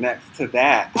interested next to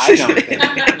that. I don't think.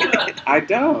 I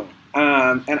don't.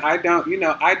 And I don't.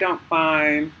 I don't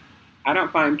find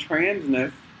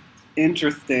transness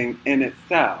interesting in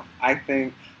itself. I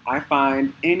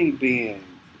find any beings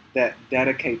that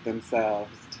dedicate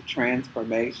themselves to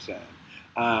transformation,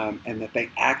 and that they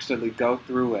actually go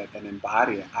through it and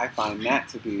embody it. I find that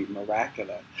to be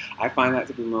miraculous. I find that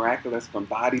to be miraculous from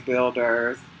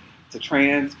bodybuilders to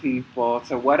trans people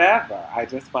to whatever. I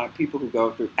just find people who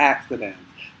go through accidents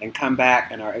and come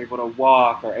back and are able to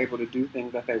walk or able to do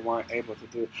things that they weren't able to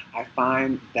do. I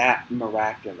find that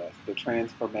miraculous, the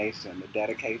transformation, the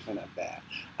dedication of that.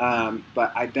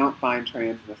 But I don't find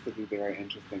transness to be very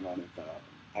interesting on its own.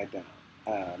 I don't.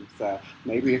 So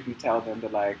maybe if you tell them to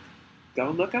like,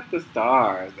 go look up the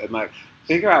stars and like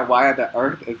figure out why the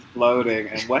earth is floating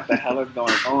and what the hell is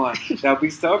going on, they'll be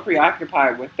so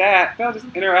preoccupied with that, they'll just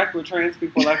interact with trans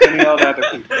people like any old other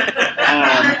people.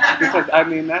 Because I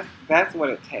mean, that's what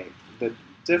it takes.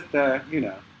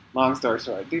 Long story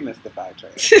short, demystify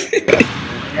trans.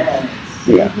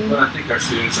 Yeah. But I think our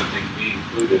students, me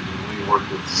included, when we work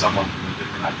with someone from a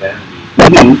different identity, we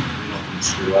don't want to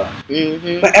screw up.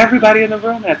 Mm-hmm. But everybody in the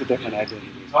room has a different identity.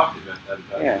 We talked about that.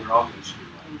 We're all going to screw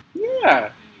up.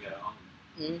 Yeah.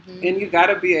 Mm-hmm. And you got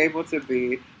to be able to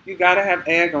you got to have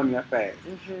egg on your face.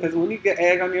 Because when you get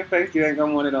egg on your face, you ain't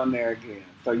going to want it on there again.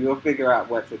 So you'll figure out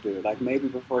what to do. Like maybe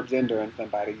before gendering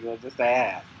somebody, you'll just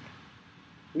ask.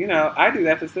 I do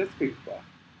that to cis people.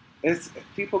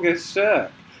 People get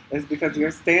shook. It's because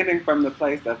you're standing from the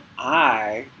place of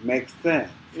I makes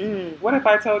sense. What if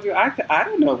I told you I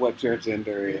don't know what your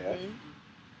gender is?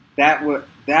 That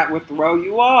would throw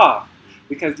you off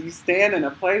because you stand in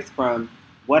a place from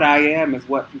what I am is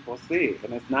what people see,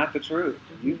 and it's not the truth.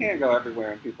 You can't go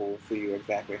everywhere and people will see you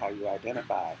exactly how you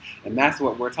identify, and that's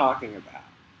what we're talking about.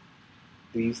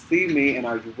 Do you see me, and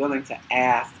are you willing to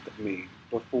ask me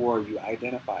before you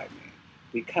identify me?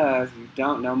 Because you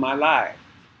don't know my life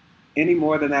any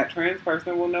more than that trans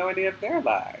person will know any of their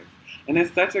lives. And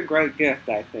it's such a great gift,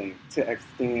 I think, to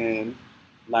extend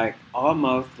like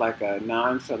almost like a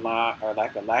nonchalant or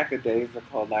like a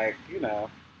lackadaisical,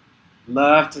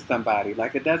 love to somebody.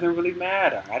 Like it doesn't really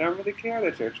matter. I don't really care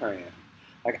that you're trans.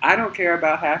 Like I don't care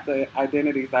about half the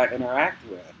identities I interact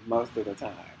with most of the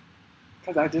time.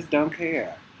 Because I just don't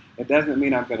care. It doesn't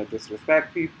mean I'm going to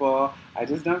disrespect people. I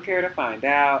just don't care to find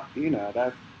out.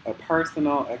 That's a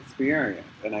personal experience.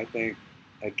 And I think,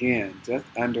 again, just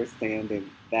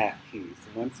understanding that piece.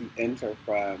 Once you enter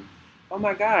from, oh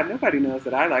my God, nobody knows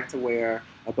that I like to wear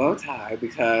a bow tie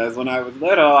because when I was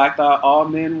little, I thought all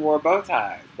men wore bow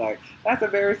ties. Like, that's a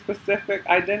very specific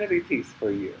identity piece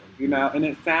for you, and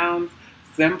it sounds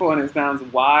simple and it sounds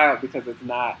wild because it's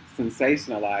not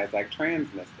sensationalized like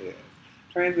transness is.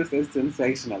 Transness is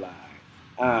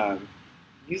sensationalized.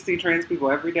 You see trans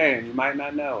people every day and you might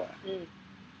not know it.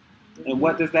 And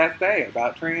what does that say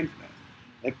about transness?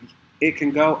 If it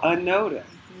can go unnoticed.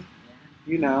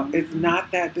 It's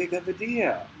not that big of a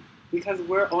deal because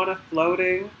we're on a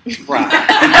floating rock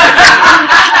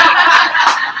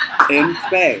in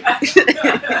space.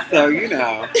 So,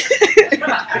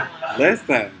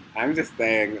 listen, I'm just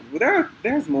saying,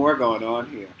 there's more going on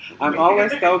here. I'm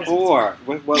always so bored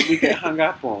with what we get hung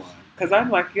up on because I'm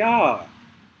like, y'all,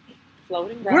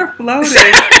 we're floating.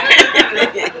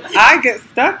 I get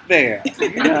stuck there,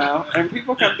 and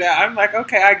people come down. I'm like,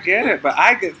 okay, I get it, but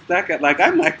I get stuck at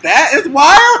I'm like, that is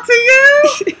wild to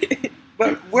you?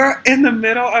 But we're in the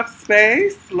middle of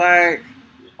space,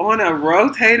 on a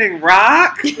rotating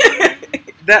rock.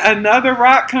 That another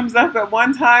rock comes up at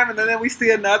one time, and then we see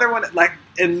another one. Like,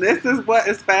 and this is what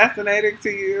is fascinating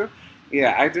to you.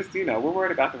 Yeah, I just, we're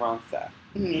worried about the wrong stuff.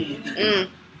 All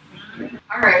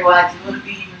right, well, I do want to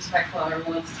be respectful of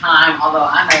everyone's time, although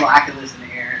I know I could listen to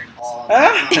Aaron all the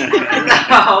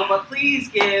time. But please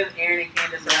give Aaron and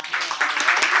Candace a round of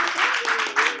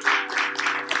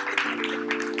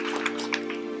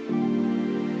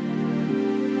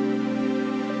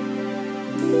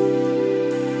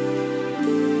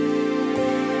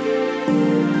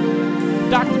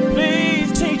Dr. Please.